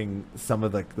liking some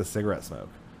of like the cigarette smoke.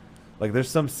 Like there's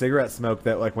some cigarette smoke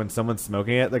that like when someone's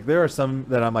smoking it, like there are some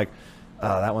that I'm like,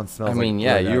 oh, that one smells. I mean, like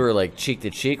yeah, really you good. were like cheek to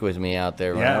cheek with me out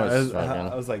there when Yeah, I was I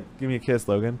fucking. was like, give me a kiss,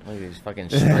 Logan. Look at these fucking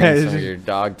strings from your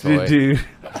dog toy. Dude,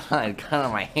 Kind of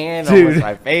on my hand, Dude. almost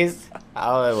my face.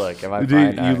 How do I look? Am I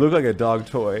dude, fine? you look like a dog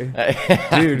toy.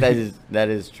 Dude, that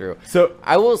is true. So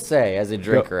I will say, as a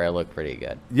drinker, I look pretty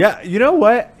good. yeah, you know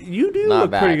what? You do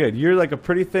Not look pretty bad. good. You're like a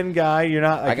pretty thin guy. You're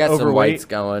not like I got some overweight. whites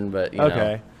going, but you know.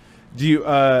 Okay. Do you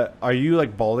are you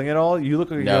like balding at all? You look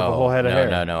like you have a whole head of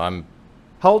hair. No. I'm.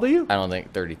 How old are you? I don't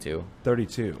think 32.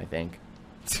 32. I think.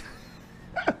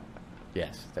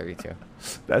 Yes, 32.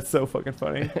 That's so fucking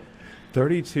funny.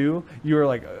 32. You were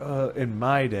like in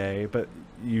my day, but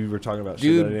you were talking about shit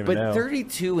that I didn't Dude, even but know.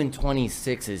 32 and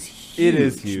 26 is huge. It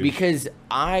is huge. Because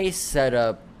I set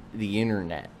up the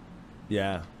internet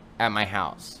Yeah. at my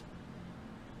house.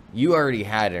 You already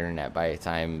had internet by the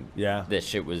time Yeah. this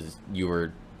shit was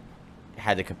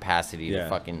had the capacity Yeah. to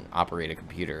fucking operate a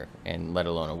computer and let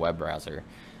alone a web browser.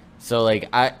 So like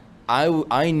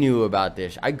I knew about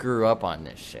this. I grew up on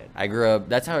this shit.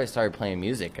 That's how I started playing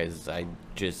music, cuz I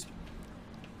just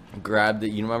grabbed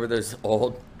you remember those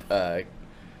old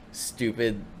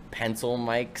stupid pencil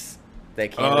mics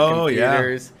that came Oh, with yeah.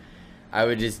 computers? I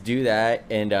would just do that,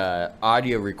 and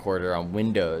audio recorder on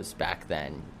Windows back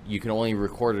then. You can only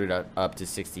record it up to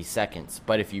 60 seconds.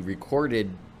 But if you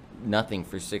recorded nothing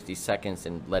for 60 seconds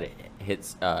and let it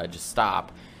hit just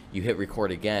stop, you hit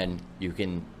record again, you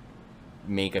can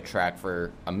make a track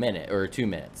for a minute or 2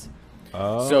 minutes.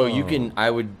 Oh. So I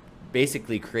would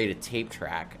basically create a tape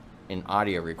track in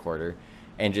audio recorder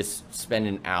and just spend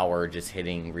an hour just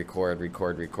hitting record.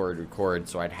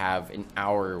 So I'd have an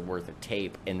hour worth of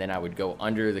tape, and then I would go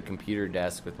under the computer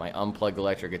desk with my unplugged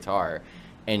electric guitar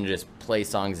and just play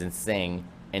songs and sing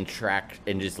and track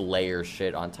and just layer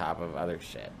shit on top of other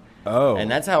shit. Oh. And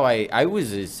that's how I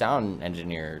was a sound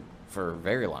engineer for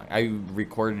very long. I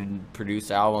recorded and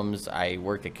produced albums. I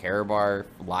worked at Care Bar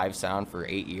live sound for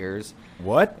 8 years.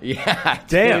 What? Yeah.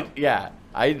 Damn. Dude, yeah.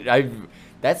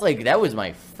 That was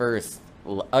my first,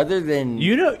 other than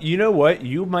You know what?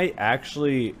 You might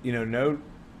actually, no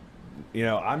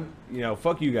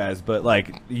fuck you guys, but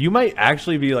like, you might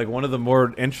actually be like one of the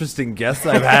more interesting guests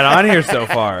I've had on here so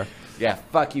far. Yeah,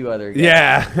 fuck you, other guys.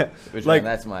 Yeah, Which like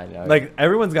one? That's mine. Dog. like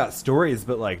everyone's got stories,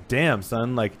 but like, damn,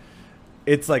 son, like,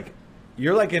 it's like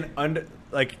you're like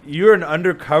you're an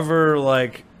undercover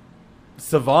like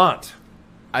savant.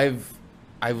 I've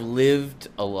lived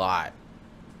a lot,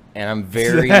 and I'm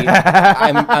very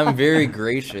I'm very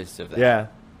gracious of that. Yeah.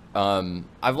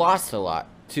 I've lost a lot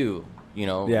too.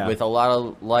 Yeah. With a lot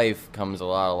of life comes a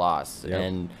lot of loss, Yep.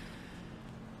 and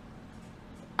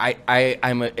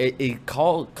it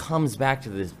comes back to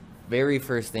this very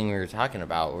first thing we were talking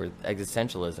about, or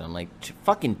existentialism. Like,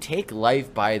 fucking take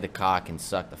life by the cock and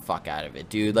suck the fuck out of it,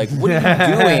 dude. Like, what are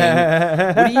you doing?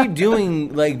 What are you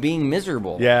doing? Like, being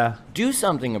miserable? Yeah. Do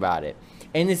something about it.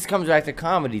 And this comes back to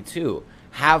comedy too.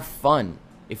 Have fun.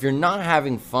 If you're not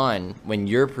having fun when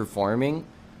you're performing,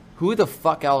 who the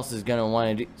fuck else is gonna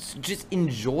want to do? Just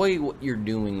enjoy what you're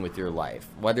doing with your life,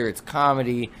 whether it's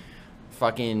comedy,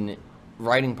 fucking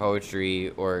writing poetry,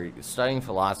 or studying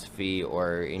philosophy,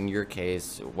 or in your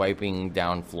case, wiping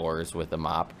down floors with a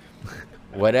mop.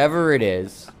 Whatever it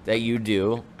is that you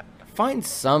do, find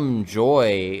some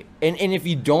joy. And if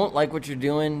you don't like what you're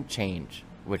doing, change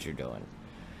what you're doing.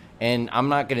 And I'm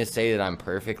not gonna say that I'm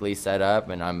perfectly set up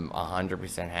and I'm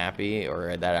 100% happy,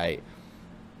 or that I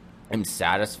am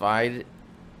satisfied.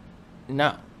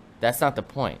 No, that's not the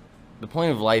point. The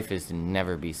point of life is to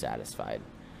never be satisfied.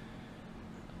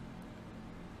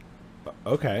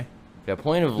 Okay. The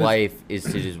point of life is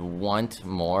to just want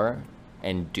more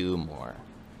and do more.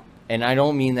 And I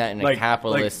don't mean that in a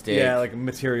capitalistic... like a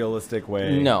materialistic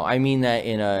way. No, I mean that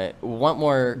in a... Want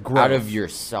more Growth. out of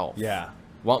yourself. Yeah.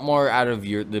 Want more out of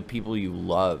the people you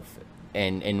love.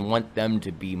 And want them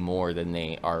to be more than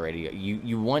they already are.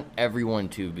 You want everyone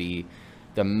to be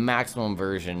the maximum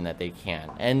version that they can.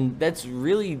 And that's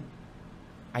really,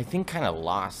 I think, kind of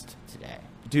lost today.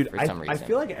 Dude, for some reason. I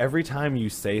feel like every time you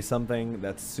say something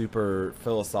that's super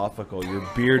philosophical, your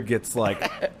beard gets like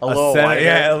a little wider.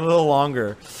 Yeah, a little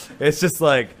longer. It's just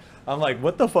like, I'm like,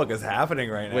 what the fuck is happening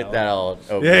right now? With that all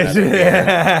open.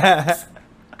 Yeah.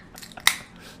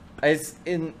 It's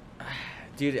in...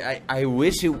 Dude, I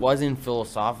wish it wasn't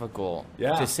philosophical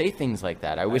to say things like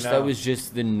that. I wish that was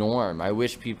just the norm. I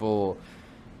wish people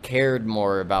cared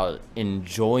more about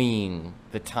enjoying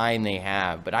the time they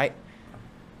have. But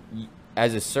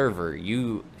as a server,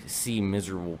 you see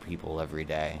miserable people every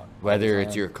day, whether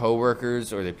it's your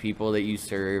coworkers or the people that you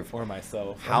serve, or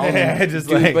myself. How just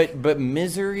dude, like, but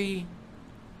misery.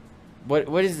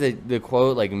 What is the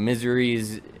quote? Like, misery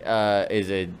is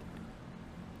a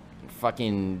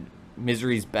fucking...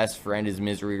 Misery's best friend is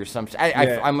misery, or something.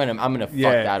 I'm gonna fuck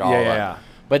that all up.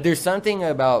 But there's something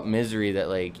about misery that,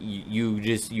 like,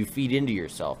 you feed into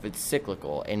yourself. It's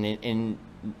cyclical, and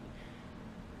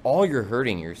all you're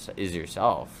hurting is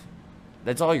yourself.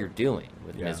 That's all you're doing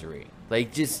with misery.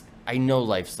 Like, just, I know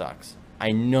life sucks.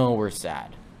 I know we're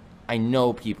sad. I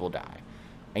know people die.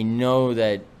 I know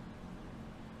that,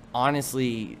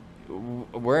 honestly,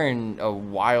 we're in a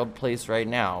wild place right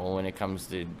now when it comes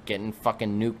to getting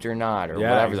fucking nuked or not, or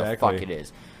whatever the fuck it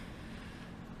is.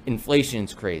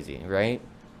 Inflation's crazy, right?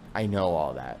 I know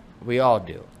all that. We all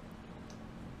do.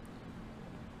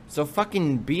 So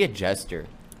fucking be a jester.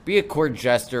 Be a court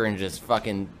jester and just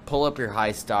fucking pull up your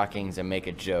high stockings and make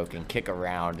a joke and kick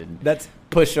around and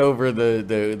push over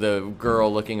the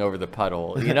girl looking over the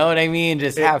puddle. You know what I mean?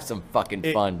 Just have some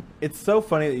fucking fun. It's so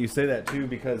funny that you say that too,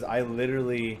 because I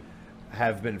literally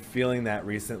have been feeling that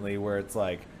recently, where it's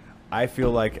like, I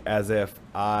feel like as if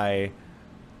I,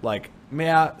 like,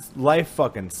 man, life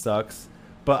fucking sucks,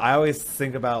 but I always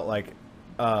think about, like,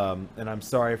 and I'm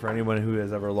sorry for anyone who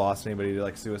has ever lost anybody to,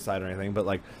 like, suicide or anything, but,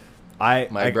 like,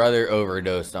 my brother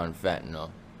overdosed on fentanyl.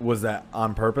 Was that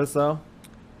on purpose, though?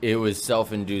 It was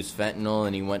self-induced fentanyl,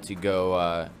 and he went to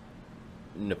go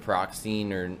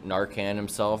naproxene or Narcan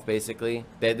himself, basically.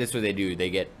 That's what they do.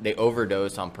 They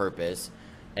overdose on purpose,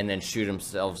 and then shoot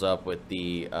themselves up with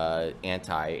the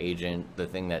anti-agent, the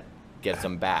thing that gets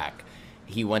them back.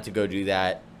 He went to go do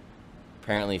that,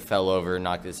 apparently fell over,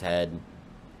 knocked his head,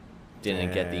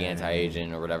 didn't get the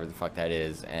anti-agent or whatever the fuck that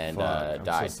is, and died.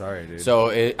 I'm so sorry, dude.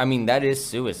 So, I mean, that is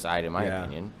suicide, in my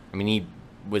opinion. I mean, he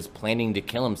was planning to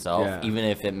kill himself, even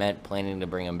if it meant planning to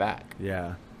bring him back.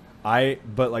 Yeah.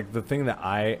 But, like, the thing that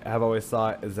I have always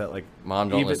thought is that, like... Mom,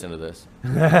 don't listen to this.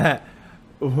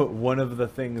 One of the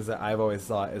things that I've always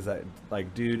thought is that,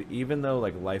 like, dude, even though,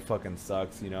 like, life fucking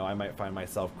sucks, you know, I might find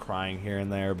myself crying here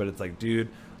and there, but it's like, dude,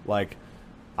 like,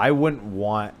 I wouldn't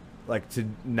want, like, to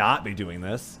not be doing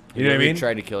this. You know what I mean?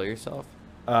 Tried to kill yourself?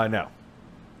 No.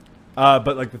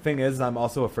 But, like, the thing is, I'm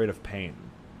also afraid of pain.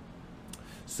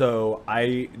 So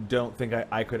I don't think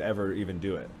I could ever even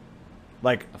do it.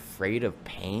 Like, Afraid of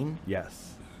pain?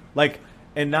 yes. Like,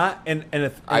 and not, and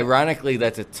if, Ironically,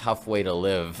 that's a tough way to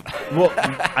live. well,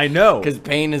 I know. Because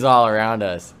pain is all around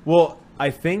us. Well, I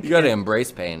think. You got to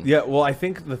embrace pain. Yeah, well, I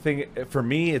think the thing, for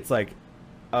me, it's like,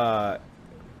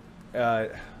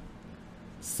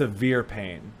 severe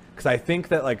pain. Because I think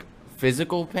that, like,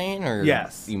 Physical pain or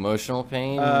Yes. emotional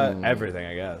pain? everything,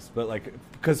 I guess. But, like,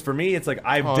 because for me, it's like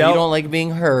I've Oh, dealt. you don't like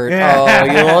being hurt. Oh,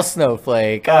 you little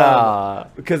snowflake. Ah.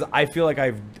 Because I feel like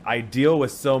I deal with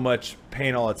so much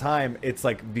pain all the time. It's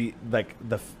like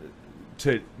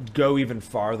to go even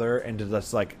farther and to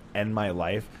just like end my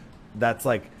life. That's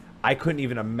like I couldn't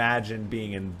even imagine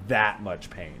being in that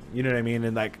much pain. You know what I mean?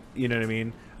 And like, you know what I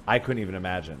mean? I couldn't even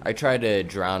imagine. I tried to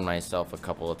drown myself a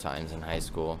couple of times in high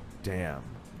school. Damn.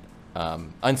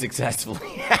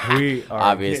 Unsuccessfully. We are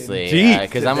obviously getting deep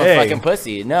because I'm a today. fucking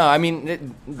pussy. No, I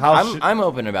mean I'm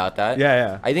open about that.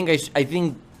 Yeah. I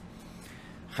think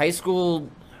high school,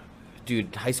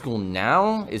 dude. High school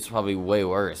now is probably way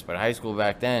worse, but high school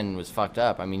back then was fucked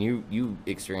up. I mean, you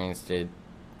experienced it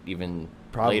even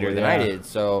Probably, later than I did.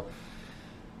 So,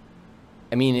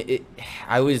 I mean,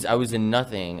 I was a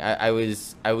nothing. I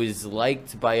was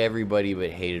liked by everybody but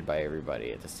hated by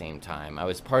everybody at the same time. I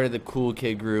was part of the cool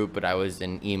kid group, but I was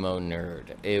an emo nerd.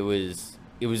 It was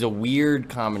a weird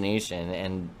combination,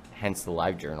 and hence the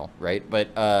live journal, right?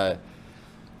 But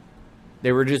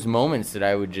there were just moments that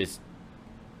I would just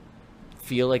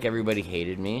feel like everybody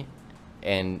hated me,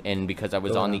 and because I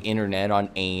was on the internet on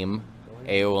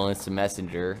AOL Instant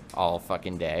Messenger all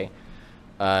fucking day,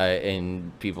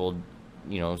 and people.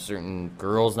 You know, certain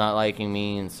girls not liking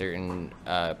me and certain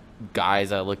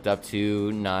guys I looked up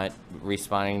to not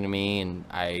responding to me, and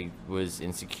I was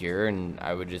insecure, and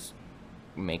I would just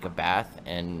make a bath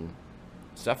and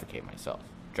suffocate myself,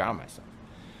 drown myself.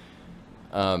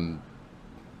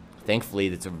 Thankfully,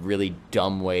 that's a really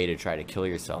dumb way to try to kill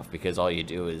yourself because all you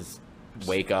do is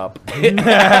wake up.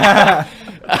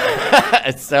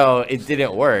 So it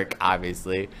didn't work,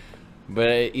 obviously.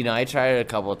 But, you know, I tried it a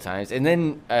couple of times. And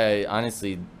then,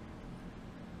 honestly,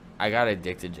 I got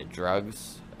addicted to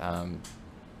drugs. I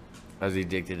was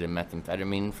addicted to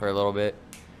methamphetamine for a little bit.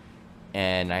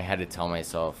 And I had to tell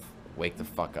myself, wake the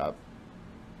fuck up.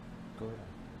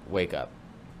 Wake up.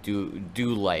 Do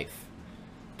life.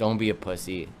 Don't be a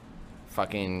pussy.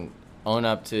 Fucking own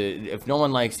up to... If no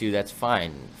one likes you, that's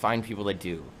fine. Find people that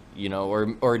do. You know,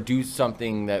 or do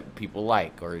something that people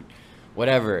like. Or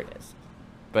whatever it is.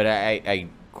 But I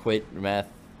quit meth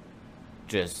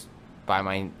just by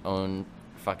my own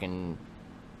fucking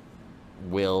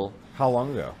will. How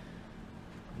long ago?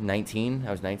 19.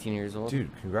 I was 19 years old. Dude,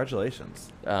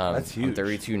 congratulations. That's huge. I'm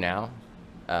 32 now.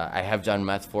 I have done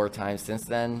meth 4 times since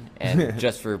then, and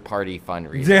just for party fun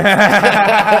reasons.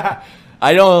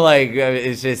 I don't like,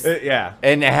 it's just, yeah.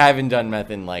 And I haven't done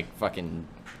meth in like fucking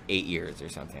 8 years or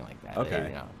something like that. Okay.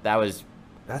 You know, that was,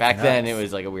 That's back nuts. then it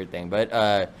was like a weird thing. But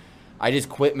I just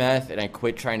quit meth, and I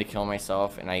quit trying to kill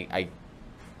myself, and I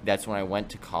that's when I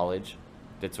went to college.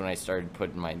 That's when I started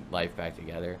putting my life back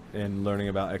together. And learning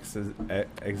about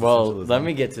existentialism. Well, let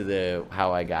me get to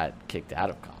how I got kicked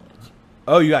out of college.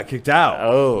 Oh, you got kicked out.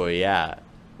 Oh yeah,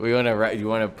 you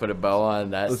want to put a bow on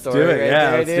that Let's story? do it. Right Yeah,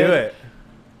 there, let's dude? do it.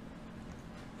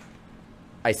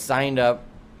 I signed up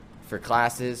for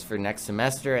classes for next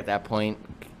semester. At that point,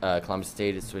 Columbus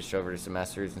State had switched over to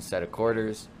semesters instead of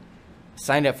quarters.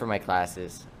 Signed up for my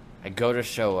classes. I go to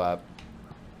show up.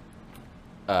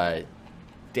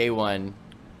 Day 1,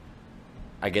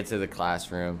 I get to the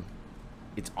classroom.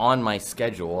 It's on my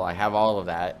schedule. I have all of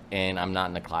that, and I'm not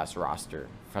in the class roster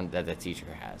that the teacher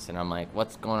has. And I'm like,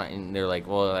 what's going on? And they're like,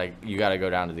 well, like, you got to go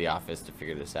down to the office to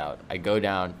figure this out. I go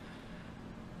down.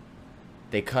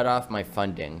 They cut off my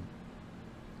funding,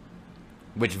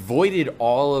 which voided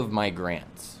all of my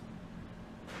grants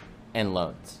and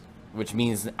loans, which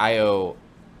means I owe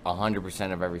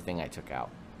 100% of everything I took out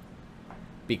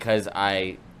because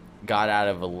I got out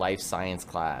of a life science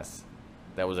class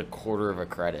that was a quarter of a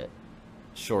credit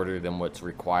shorter than what's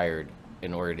required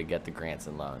in order to get the grants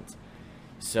and loans.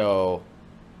 So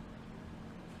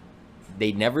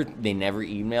they never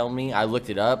emailed me. I looked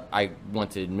it up. I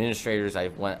went to administrators.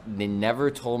 They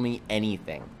never told me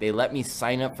anything. They let me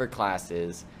sign up for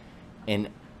classes, and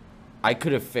I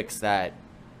could have fixed that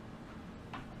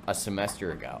a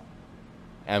semester ago.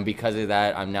 And because of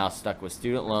that, I'm now stuck with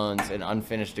student loans, an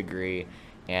unfinished degree,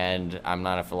 and I'm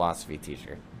not a philosophy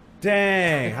teacher.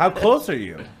 Dang, how close are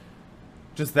you?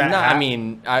 Just that? No, I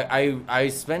mean, I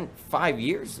spent 5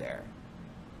 years there.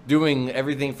 doing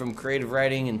everything from creative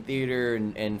writing and theater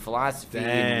and philosophy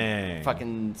and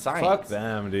fucking science. Fuck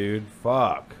them, dude.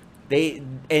 Fuck.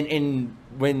 And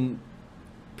when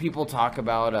people talk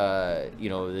about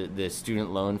the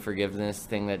student loan forgiveness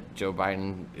thing that Joe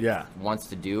Biden wants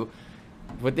to do,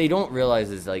 what they don't realize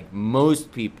is like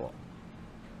most people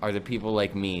are the people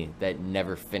like me that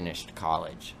never finished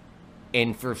college,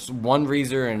 and for one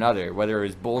reason or another, whether it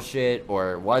was bullshit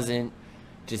or it wasn't,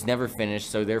 just never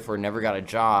finished, so therefore never got a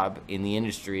job in the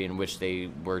industry in which they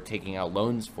were taking out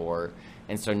loans for,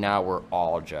 and so now we're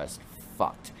all just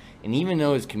fucked. And even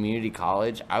though it's community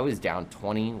college, I was down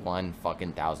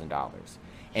 $21,000.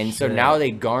 And so now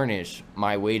they garnish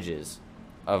my wages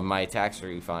of my tax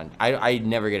refund. I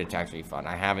never get a tax refund.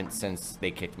 I haven't since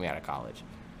they kicked me out of college.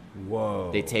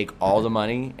 Whoa. They take all the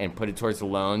money and put it towards the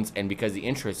loans, and because the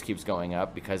interest keeps going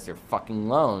up because they're fucking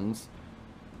loans,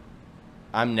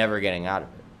 I'm never getting out of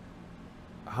it.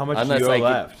 How much do you owe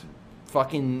left?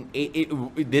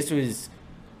 This was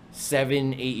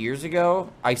 7-8 years ago.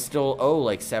 I still owe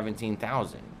like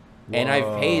 17,000, and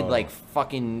I've paid like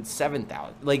fucking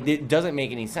 7,000. Like, it doesn't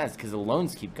make any sense because the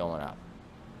loans keep going up.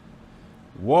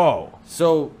 Whoa.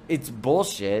 So it's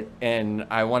bullshit, and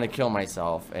I want to kill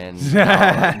myself. And do you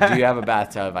have a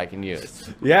bathtub I can use?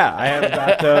 Yeah, I have a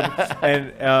bathtub,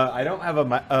 and I don't have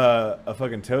a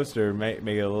fucking toaster. Make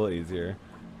it a little easier,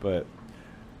 but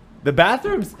the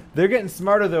bathrooms, they're getting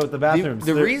smarter though with the bathrooms.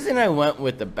 The reason I went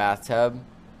with the bathtub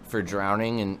for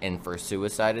drowning and for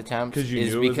suicide attempts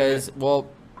is because, well,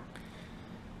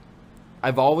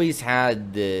 I've always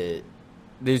had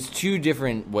there's two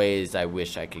different ways I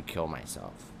wish I could kill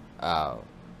myself.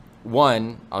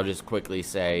 One, I'll just quickly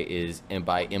say, is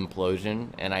by implosion,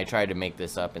 and I tried to make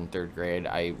this up in 3rd grade.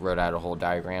 I wrote out a whole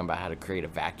diagram about how to create a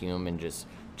vacuum and just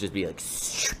be like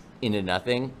into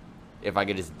nothing, if I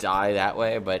could just die that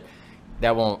way, but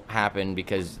that won't happen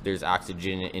because there's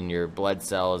oxygen in your blood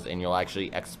cells and you'll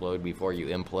actually explode before you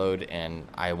implode, and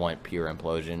I want pure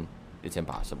implosion. It's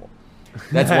impossible.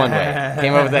 That's one way.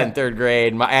 Came up with that in 3rd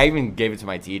grade. I even gave it to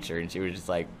my teacher, and she was just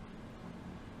like,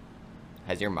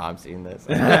 has your mom seen this?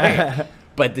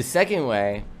 But the second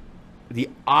way, the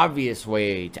obvious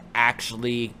way to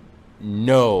actually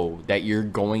know that you're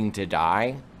going to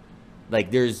die,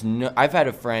 like I've had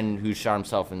a friend who shot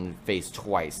himself in the face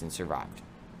twice and survived.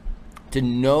 To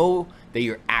know that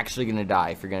you're actually going to die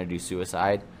if you're going to do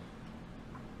suicide,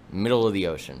 middle of the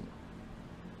ocean.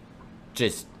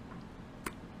 Just,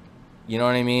 you know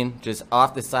what I mean? Just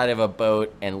off the side of a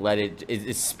boat and it's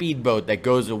a speedboat that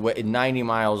goes away 90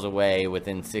 miles away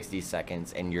within 60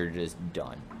 seconds, and you're just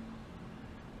done.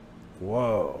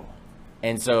 Whoa.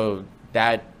 And so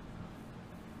that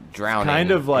drowning, it's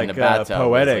kind of like in the bathtub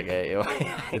poetic.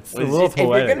 It's a little poetic. If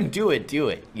you're going to do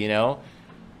it, you know?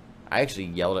 I actually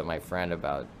yelled at my friend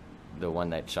about the one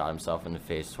that shot himself in the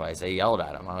face twice. I yelled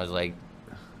at him. I was like,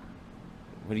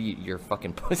 what are you're a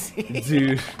fucking pussy.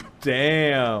 Dude,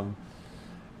 damn.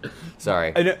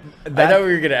 Sorry. I thought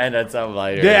we were going to end on something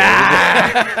lighter.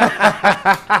 Yeah.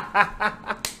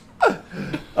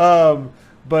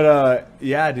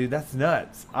 Yeah, dude, that's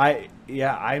nuts.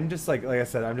 I'm just like I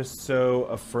said, I'm just so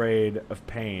afraid of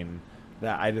pain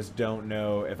that I just don't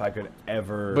know if I could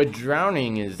ever. But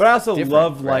drowning is. But I also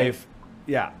love right? life.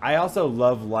 Yeah, I also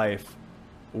love life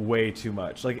way too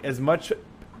much. Like, as much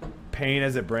pain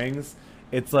as it brings,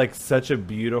 it's like such a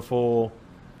beautiful,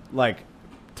 like,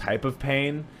 type of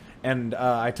pain. And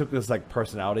I took this like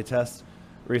personality test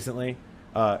recently.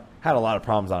 Had a lot of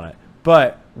problems on it,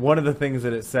 but one of the things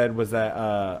that it said was that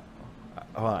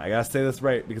hold on, I gotta say this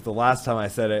right because the last time I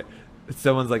said it,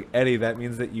 someone's like, Eddie, that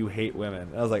means that you hate women.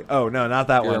 And I was like, oh no, not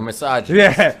that one. You're a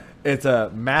misogynist. Yeah, it's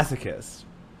a masochist.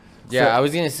 Yeah, I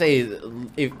was gonna say,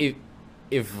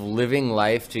 if living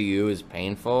life to you is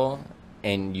painful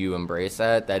and you embrace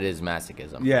that, that is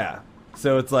masochism. Yeah,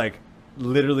 so it's like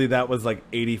literally that was like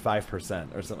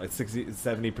 85% or something, like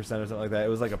 60-70% or something like that. It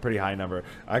was like a pretty high number.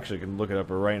 I actually can look it up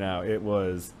right now. It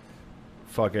was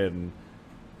fucking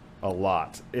a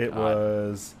lot. It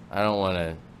was. I don't want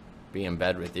to be in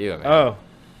bed with you, man. Oh,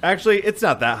 actually, it's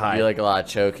not that high. You like a lot of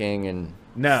choking and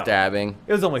stabbing.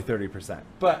 It was only 30%.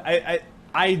 But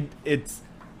it's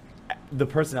the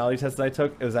personality test that I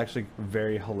took. It was actually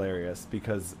very hilarious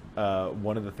because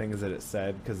one of the things that it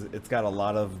said, because it's got a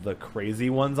lot of the crazy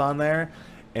ones on there,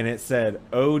 and it said,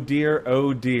 oh dear,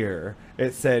 oh dear.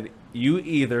 It said you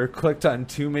either clicked on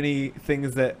too many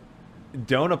things that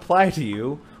don't apply to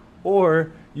you,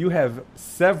 or you have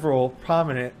several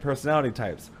prominent personality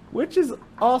types, which is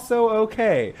also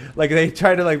okay. Like, they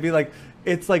try to like be like,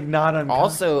 it's like not uncommon.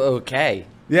 Also okay.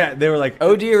 Yeah, they were like,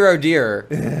 oh dear,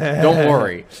 don't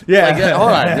worry. Yeah. Like,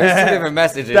 hold on, there's 2 different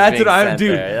messages. That's being what I'm, sent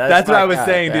dude. there. That's what I was fucked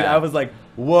up, saying, dude. yeah. I was like,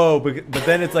 whoa, but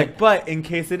then it's like, but in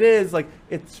case it is, like,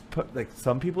 it's like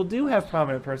some people do have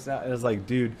prominent personality. And it's like,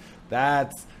 dude,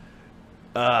 that's,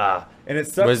 and it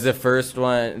sucks. Was the first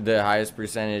one the highest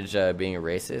percentage being a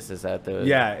racist? Is that the?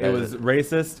 Yeah, it was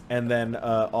racist, and then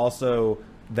also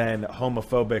then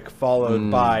homophobic, followed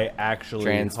by actually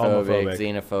transphobic,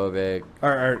 homophobic, xenophobic,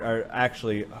 or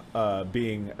actually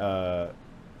being a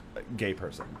gay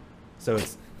person. So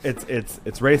it's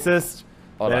racist.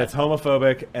 Hold then on. it's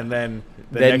homophobic, and then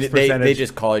the then next they percentage.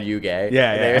 just call you gay.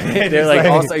 Yeah. They're like,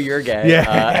 also you're gay.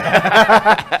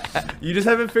 Yeah. You just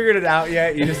haven't figured it out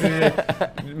yet. You just need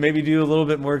to maybe do a little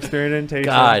bit more experimentation.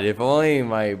 God, if only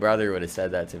my brother would have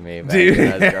said that to me back Dude.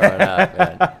 when I was growing up.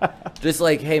 Man. Just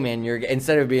like, hey man, you're gay.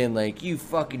 Instead of being like, you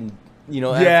fucking,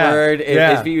 F word.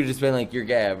 If you just been like, you're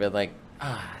gay, I'd be like,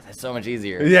 that's so much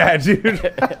easier. Yeah,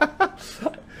 dude.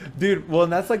 Dude, well,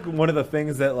 and that's like one of the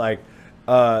things that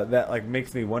that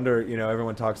makes me wonder.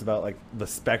 Everyone talks about like the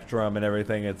spectrum and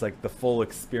everything. It's like the full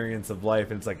experience of life,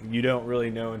 and it's like you don't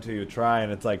really know until you try.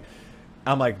 And it's like,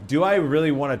 I'm like, do I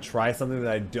really want to try something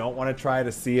that I don't want to try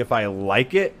to see if I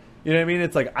like it? You know what I mean?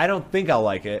 It's like, I don't think I'll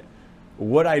like it.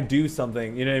 Would I do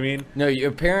something? You know what I mean? No,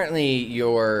 apparently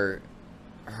you're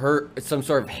some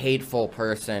sort of hateful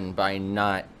person by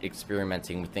not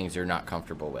experimenting with things you're not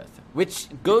comfortable with, which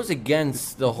goes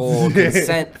against the whole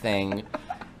consent thing.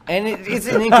 And it's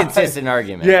an inconsistent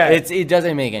argument. Yeah. It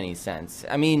doesn't make any sense.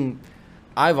 I mean,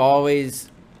 I've always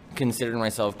considered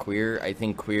myself queer. I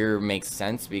think queer makes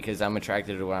sense because I'm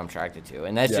attracted to what I'm attracted to.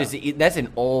 And that's that's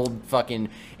an old fucking...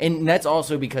 And that's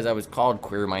also because I was called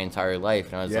queer my entire life.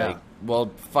 And I was like,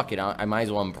 well, fuck it. I might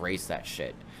as well embrace that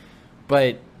shit.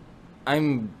 But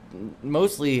I'm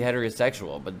mostly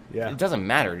heterosexual, but it doesn't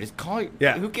matter. Just call it.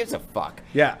 Yeah. Who gives a fuck?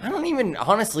 Yeah. I don't even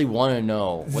honestly want to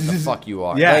know what the fuck you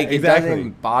are. Yeah, Like, exactly. It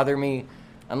doesn't bother me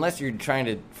unless you're trying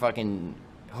to fucking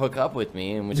hook up with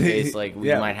me, in which case, like,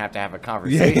 we might have to have a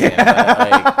conversation.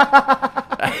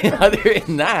 But, like, other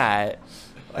than that,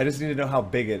 I just need to know how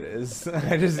big it is.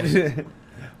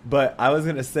 But I was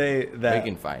gonna say that we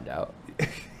can find out.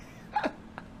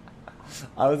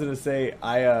 I was gonna say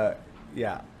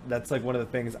that's like one of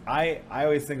the things I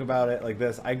always think about it like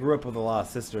this. I grew up with a lot of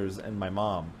sisters and my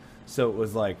mom, so it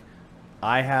was like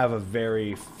I have a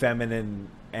very feminine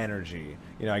energy.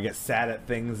 I get sad at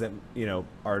things that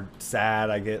are sad.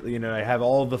 I get I have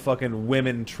all the fucking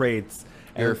women traits.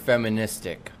 You're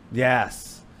feministic.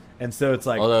 Yes, and so it's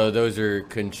like, although those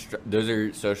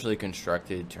are socially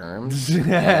constructed terms.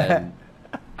 And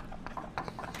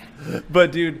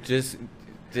but dude, just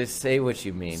say what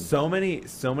you mean. So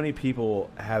many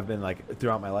people have been like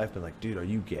throughout my life been like, dude, are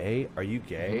you gay? Are you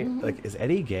gay? Mm-hmm. Like, is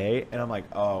Eddie gay? And I'm like,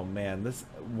 oh man,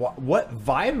 what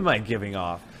vibe am I giving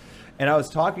off? And I was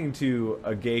talking to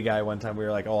a gay guy one time. We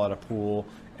were like all at a pool,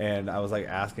 and I was like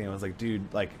asking him, I was like,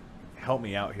 dude, like, help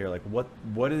me out here. Like,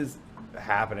 what is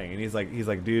happening? And he's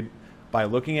like, dude, by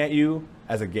looking at you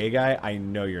as a gay guy, I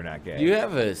know you're not gay. You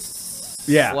have a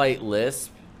slight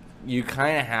lisp. You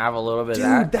kind of have a little bit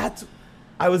of that.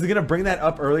 I was gonna bring that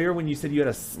up earlier when you said you had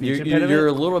a speech impediment. You're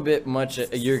a little bit much.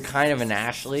 You're kind of an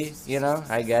Ashley,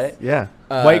 I get it. Yeah,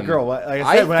 white girl. Like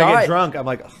I said, when I get drunk, I'm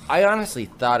like. I honestly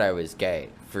thought I was gay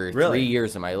for Really? 3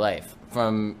 years of my life,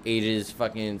 from ages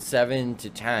fucking 7 to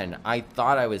 10. I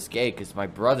thought I was gay because my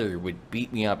brother would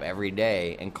beat me up every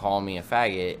day and call me a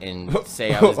faggot and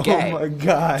say I was gay. Oh my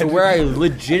god! To where I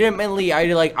legitimately,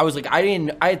 I was like,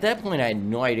 at that point, I had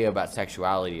no idea about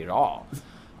sexuality at all.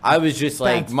 I was just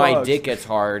like, my dick gets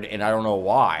hard, and I don't know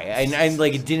why. And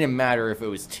like, it didn't matter if it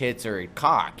was tits or a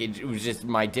cock. It was just,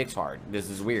 my dick's hard. This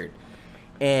is weird.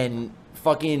 And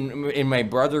my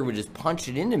brother would just punch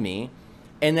it into me.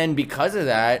 And then because of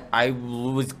that, I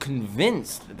was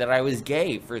convinced that I was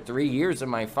gay for 3 years of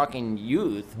my fucking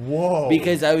youth. Whoa.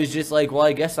 Because I was just like, well,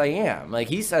 I guess I am. Like,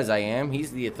 he says I am.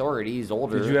 He's the authority. He's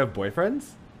older. Did you have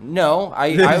boyfriends? No,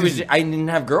 I didn't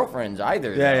have girlfriends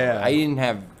either. Yeah. I didn't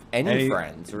have any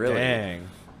friends, really. Dang.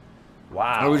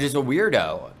 Wow. I was just a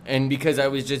weirdo. And because I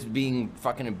was just being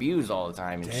fucking abused all the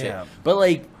time and shit. Damn. But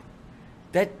like,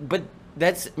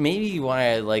 that's maybe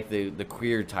why I like the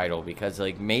queer title, because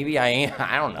like maybe I am.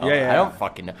 I don't know. Yeah. I don't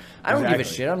fucking know. I don't give a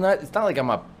Exactly. shit. I'm not. It's not like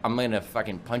I'm gonna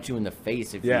fucking punch you in the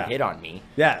face if you hit on me.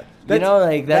 Yeah.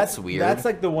 That's weird. That's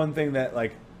like the one thing that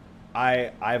like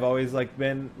I've always like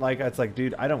been like, it's like,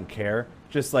 dude, I don't care.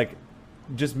 Just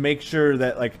make sure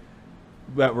that like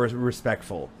that were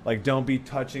respectful. Like, don't be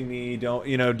touching me. Don't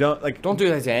Don't do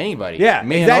that to anybody. Yeah,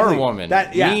 man exactly. or woman.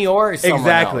 Yeah. Me or someone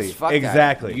exactly. else. Fuck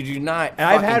exactly. that. You do not. And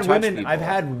I've fucking touch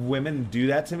had women do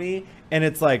that to me, and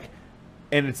it's like,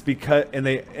 and it's because and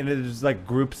it's like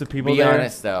groups of people. Be there.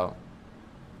 honest though.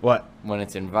 What? When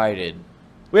it's invited.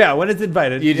 Well, yeah, when it's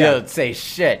invited, You don't say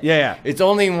shit. Yeah. It's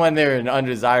only when they're an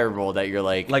undesirable that you're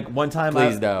like one time,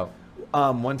 please no.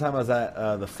 One time I was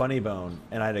at the Funny Bone,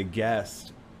 and I had a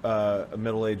guest, a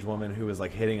middle-aged woman who was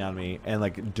like hitting on me, and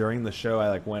like during the show, I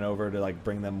like went over to like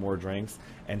bring them more drinks,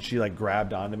 and she like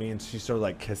grabbed onto me and she started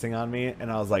like kissing on me,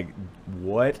 and I was like,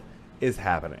 "What is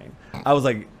happening?" I was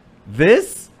like,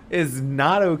 "This is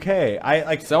not okay." I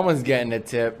like Someone's getting a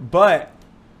tip. but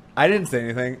I didn't say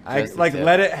anything. I Just a like tip.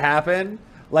 let it happen.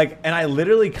 Like, and I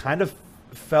literally kind of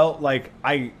felt like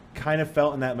in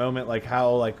that moment, like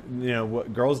how, like,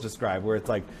 what girls describe, where it's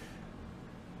like,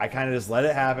 I kind of just let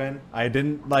it happen. I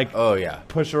didn't like Oh yeah.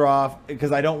 push her off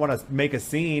because I don't want to make a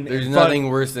scene. There's But- nothing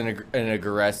worse than an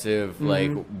aggressive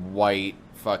like white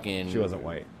fucking She wasn't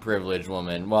white. privileged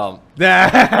woman. Well,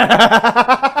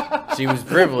 yeah, she was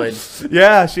privileged.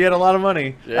 she had a lot of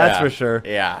money. That's Yeah. for sure.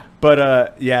 Yeah.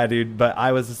 But yeah, dude. But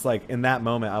I was just like, in that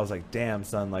moment, I was like, damn,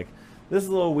 son, like, this is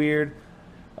a little weird.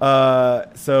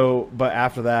 But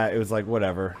after that, it was like,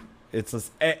 whatever. It's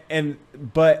just, and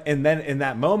then in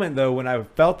that moment though, when I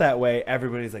felt that way,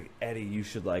 everybody's like, Eddie, you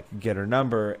should like get her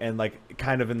number. And like,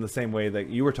 kind of in the same way that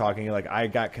you were talking, like, I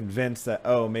got convinced that,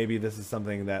 oh, maybe this is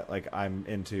something that like I'm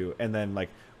into. And then like,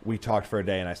 we talked for a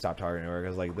day and I stopped talking to her. I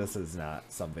was like, this is not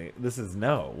something,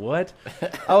 what?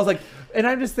 I was like, and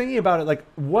I'm just thinking about it. Like,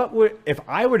 what would, if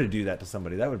I were to do that to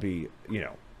somebody, that would be,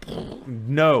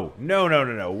 no.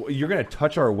 You're going to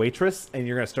touch our waitress and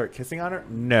you're going to start kissing on her?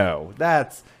 No,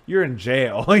 you're in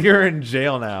jail. You're in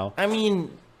jail now. I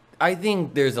mean, I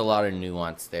think there's a lot of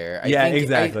nuance there.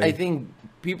 Exactly. I think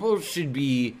people should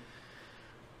be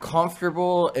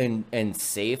comfortable and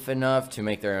safe enough to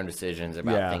make their own decisions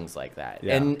about things like that.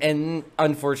 Yeah. And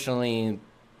unfortunately,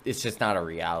 it's just not a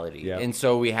reality. Yeah. And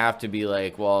so we have to be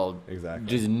like, well, Exactly.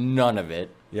 just none of it.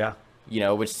 Yeah.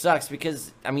 Which sucks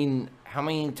because, I mean, how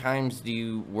many times do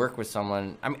you work with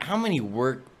someone? I mean, how many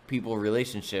work people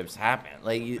relationships happen?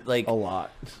 Like A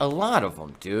lot. A lot of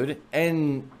them, dude.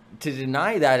 And to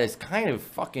deny that is kind of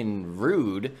fucking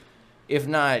rude, if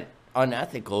not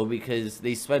unethical, because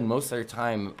they spend most of their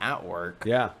time at work.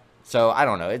 Yeah. So I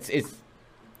don't know.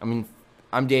 I mean,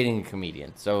 I'm dating a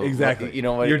comedian, so Exactly. You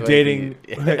know what? You're what- dating.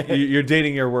 You're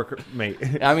dating your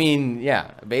workmate. I mean,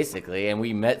 yeah, basically, and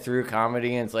we met through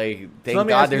comedy, and it's like, thank let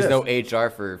me God ask you there's no HR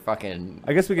for fucking.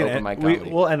 I guess we can open end, mic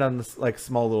comedy. we'll end on this like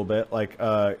small little bit. Like,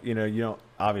 you don't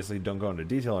obviously don't go into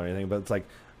detail or anything, but it's like,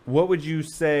 what would you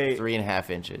say? 3.5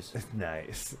 inches.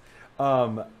 Nice.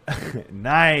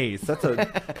 Nice. That's a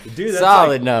dude. That's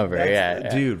Solid number. Yeah.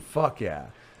 Dude. Fuck yeah.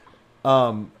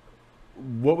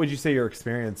 What would you say your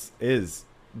experience is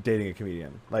dating a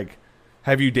comedian? Like,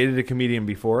 have you dated a comedian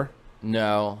before?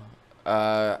 No.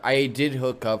 I did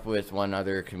hook up with one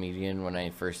other comedian when I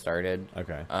first started.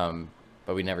 Okay.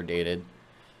 But we never dated.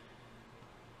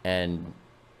 And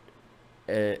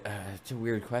it's a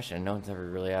weird question. No one's ever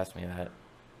really asked me that.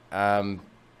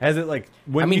 Has it like?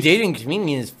 When I mean, you dating a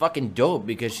comedian is fucking dope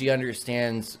because she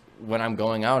understands when I'm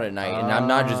going out at night, and I'm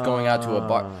not just going out to a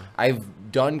bar.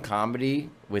 I've done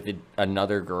comedy with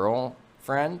another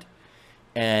girlfriend,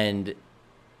 and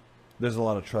There's a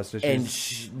lot of trust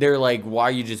issues. and they're like, "Why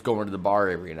are you just going to the bar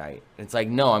every night?" It's like,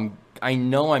 no, I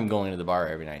know I'm going to the bar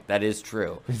every night. That is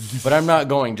true, but I'm not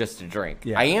going just to drink.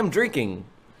 Yeah. I am drinking.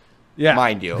 Yeah.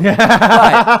 Mind you. But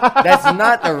that's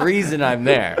not the reason I'm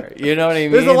there. You know what I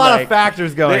mean? There's a lot Like, of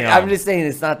factors going on. I'm just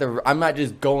saying I'm not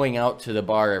just going out to the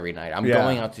bar every night. I'm Yeah.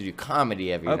 going out to do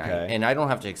comedy every night. Okay. And I don't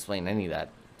have to explain any of that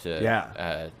to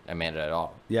Yeah. Amanda at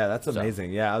all. Yeah, that's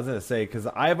amazing. Yeah, I was gonna say because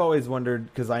I've always wondered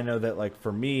because I know that like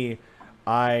for me,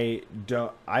 I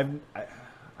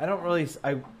can't really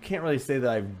say that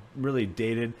I've really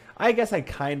dated. I guess I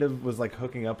kind of was like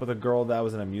hooking up with a girl that I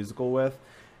was in a musical with,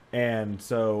 and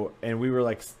we were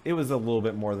like, it was a little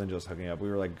bit more than just hooking up. We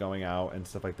were like going out and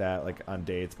stuff like that, like on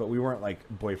dates, but we weren't like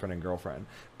boyfriend and girlfriend.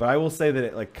 But I will say that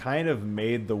it like kind of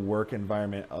made the work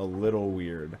environment a little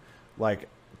weird, like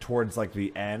towards like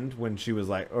the end when she was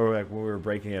like, or like when we were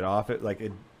breaking it off,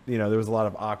 there was a lot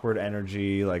of awkward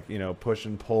energy, like, push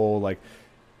and pull, like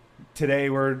today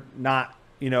we're not,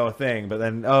 a thing, but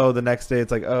then, the next day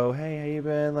it's like, oh, hey, how you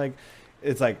been? Like,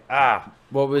 it's like,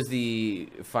 What was the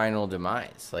final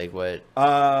demise? Like what?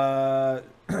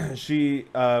 she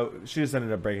just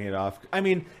ended up breaking it off. I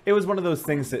mean, it was one of those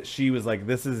things that she was like,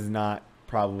 this is not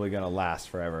probably going to last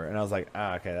forever. And I was like,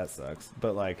 okay, that sucks.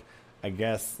 But like, I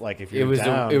guess like if It you're was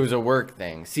down, it was a work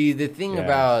thing. See, the thing Yeah.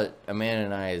 about Amanda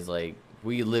and I is like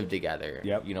we live together.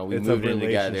 Yep. You know, we It's a moved in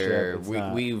together. relationship. It's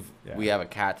not- We have a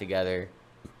cat together.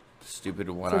 Stupid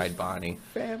one-eyed Bonnie.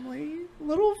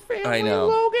 Little family. I know.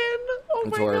 Logan. Oh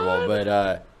It's my horrible,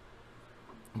 God.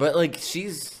 but like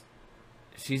she's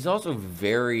also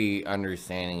very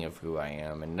understanding of who I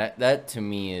am, and that to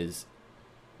me is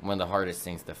one of the hardest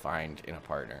things to find in a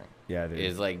partner. Yeah, dude.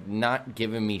 Is like not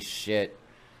giving me shit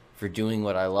for doing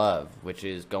what I love, which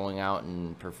is going out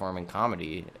and performing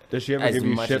comedy. Does she ever as give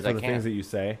you much shit as for I the can. things that you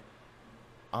say?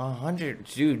 100,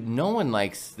 dude. No one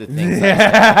likes the things.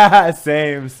 I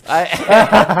say. Same.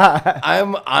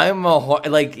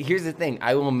 Like here's the thing,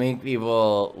 I will make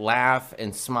people laugh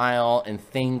and smile and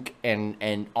think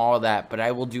and all that, but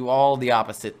I will do all the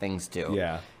opposite things too.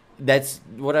 Yeah. That's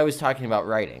what I was talking about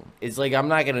writing. It's like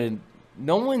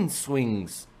no one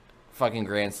swings fucking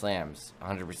grand slams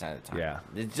 100% of the time. Yeah.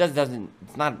 It just doesn't,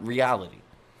 it's not reality.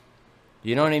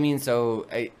 You know what I mean? So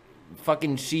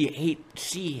she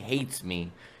hates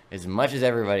me as much as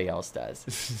everybody else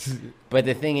does. But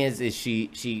the thing is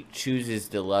she chooses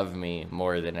to love me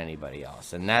more than anybody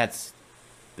else, and that's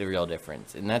the real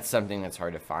difference. And that's something that's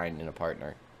hard to find in a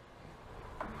partner.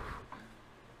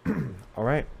 All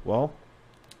right. Well,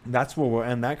 that's where we'll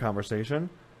end that conversation.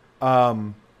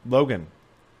 Logan,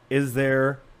 is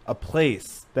there a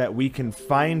place that we can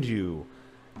find you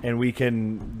and we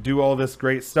can do all this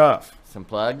great stuff? Some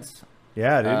plugs.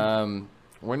 Yeah, dude.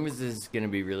 When was this gonna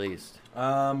be released?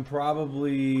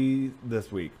 Probably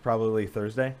this week. Probably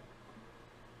Thursday.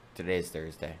 Today's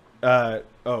Thursday.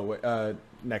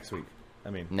 Next week. I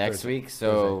mean, Next Thursday. week.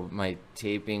 So my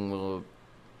taping will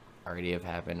already have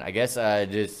happened. I guess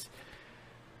just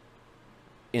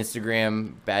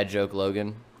Instagram Bad Joke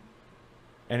Logan.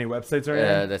 Any websites or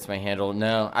anything? That's my handle.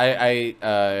 No, I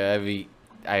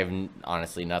have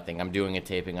honestly nothing. I'm doing a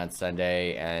taping on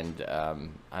Sunday, and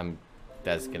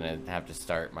that's gonna have to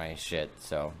start my shit.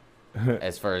 So,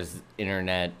 as far as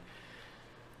internet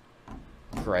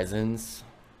presence,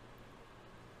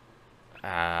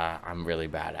 I'm really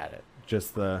bad at it.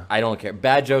 Just the I don't care.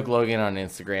 Bad Joke Logan on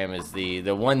Instagram is the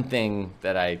one thing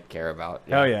that I care about.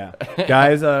 hell yeah,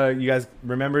 guys! You guys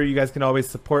remember, you guys can always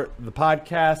support the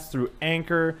podcast through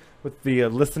Anchor with the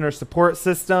listener support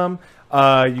system.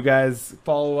 You guys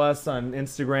follow us on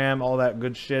Instagram, all that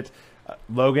good shit.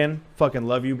 Logan, fucking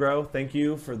love you, bro. Thank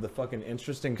you for the fucking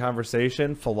interesting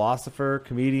conversation. Philosopher,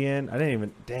 comedian. I didn't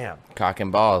even damn. Cock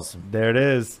and balls. There it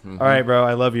is. All right, bro.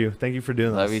 I love you. Thank you for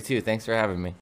doing this. Love you too. Thanks for having me.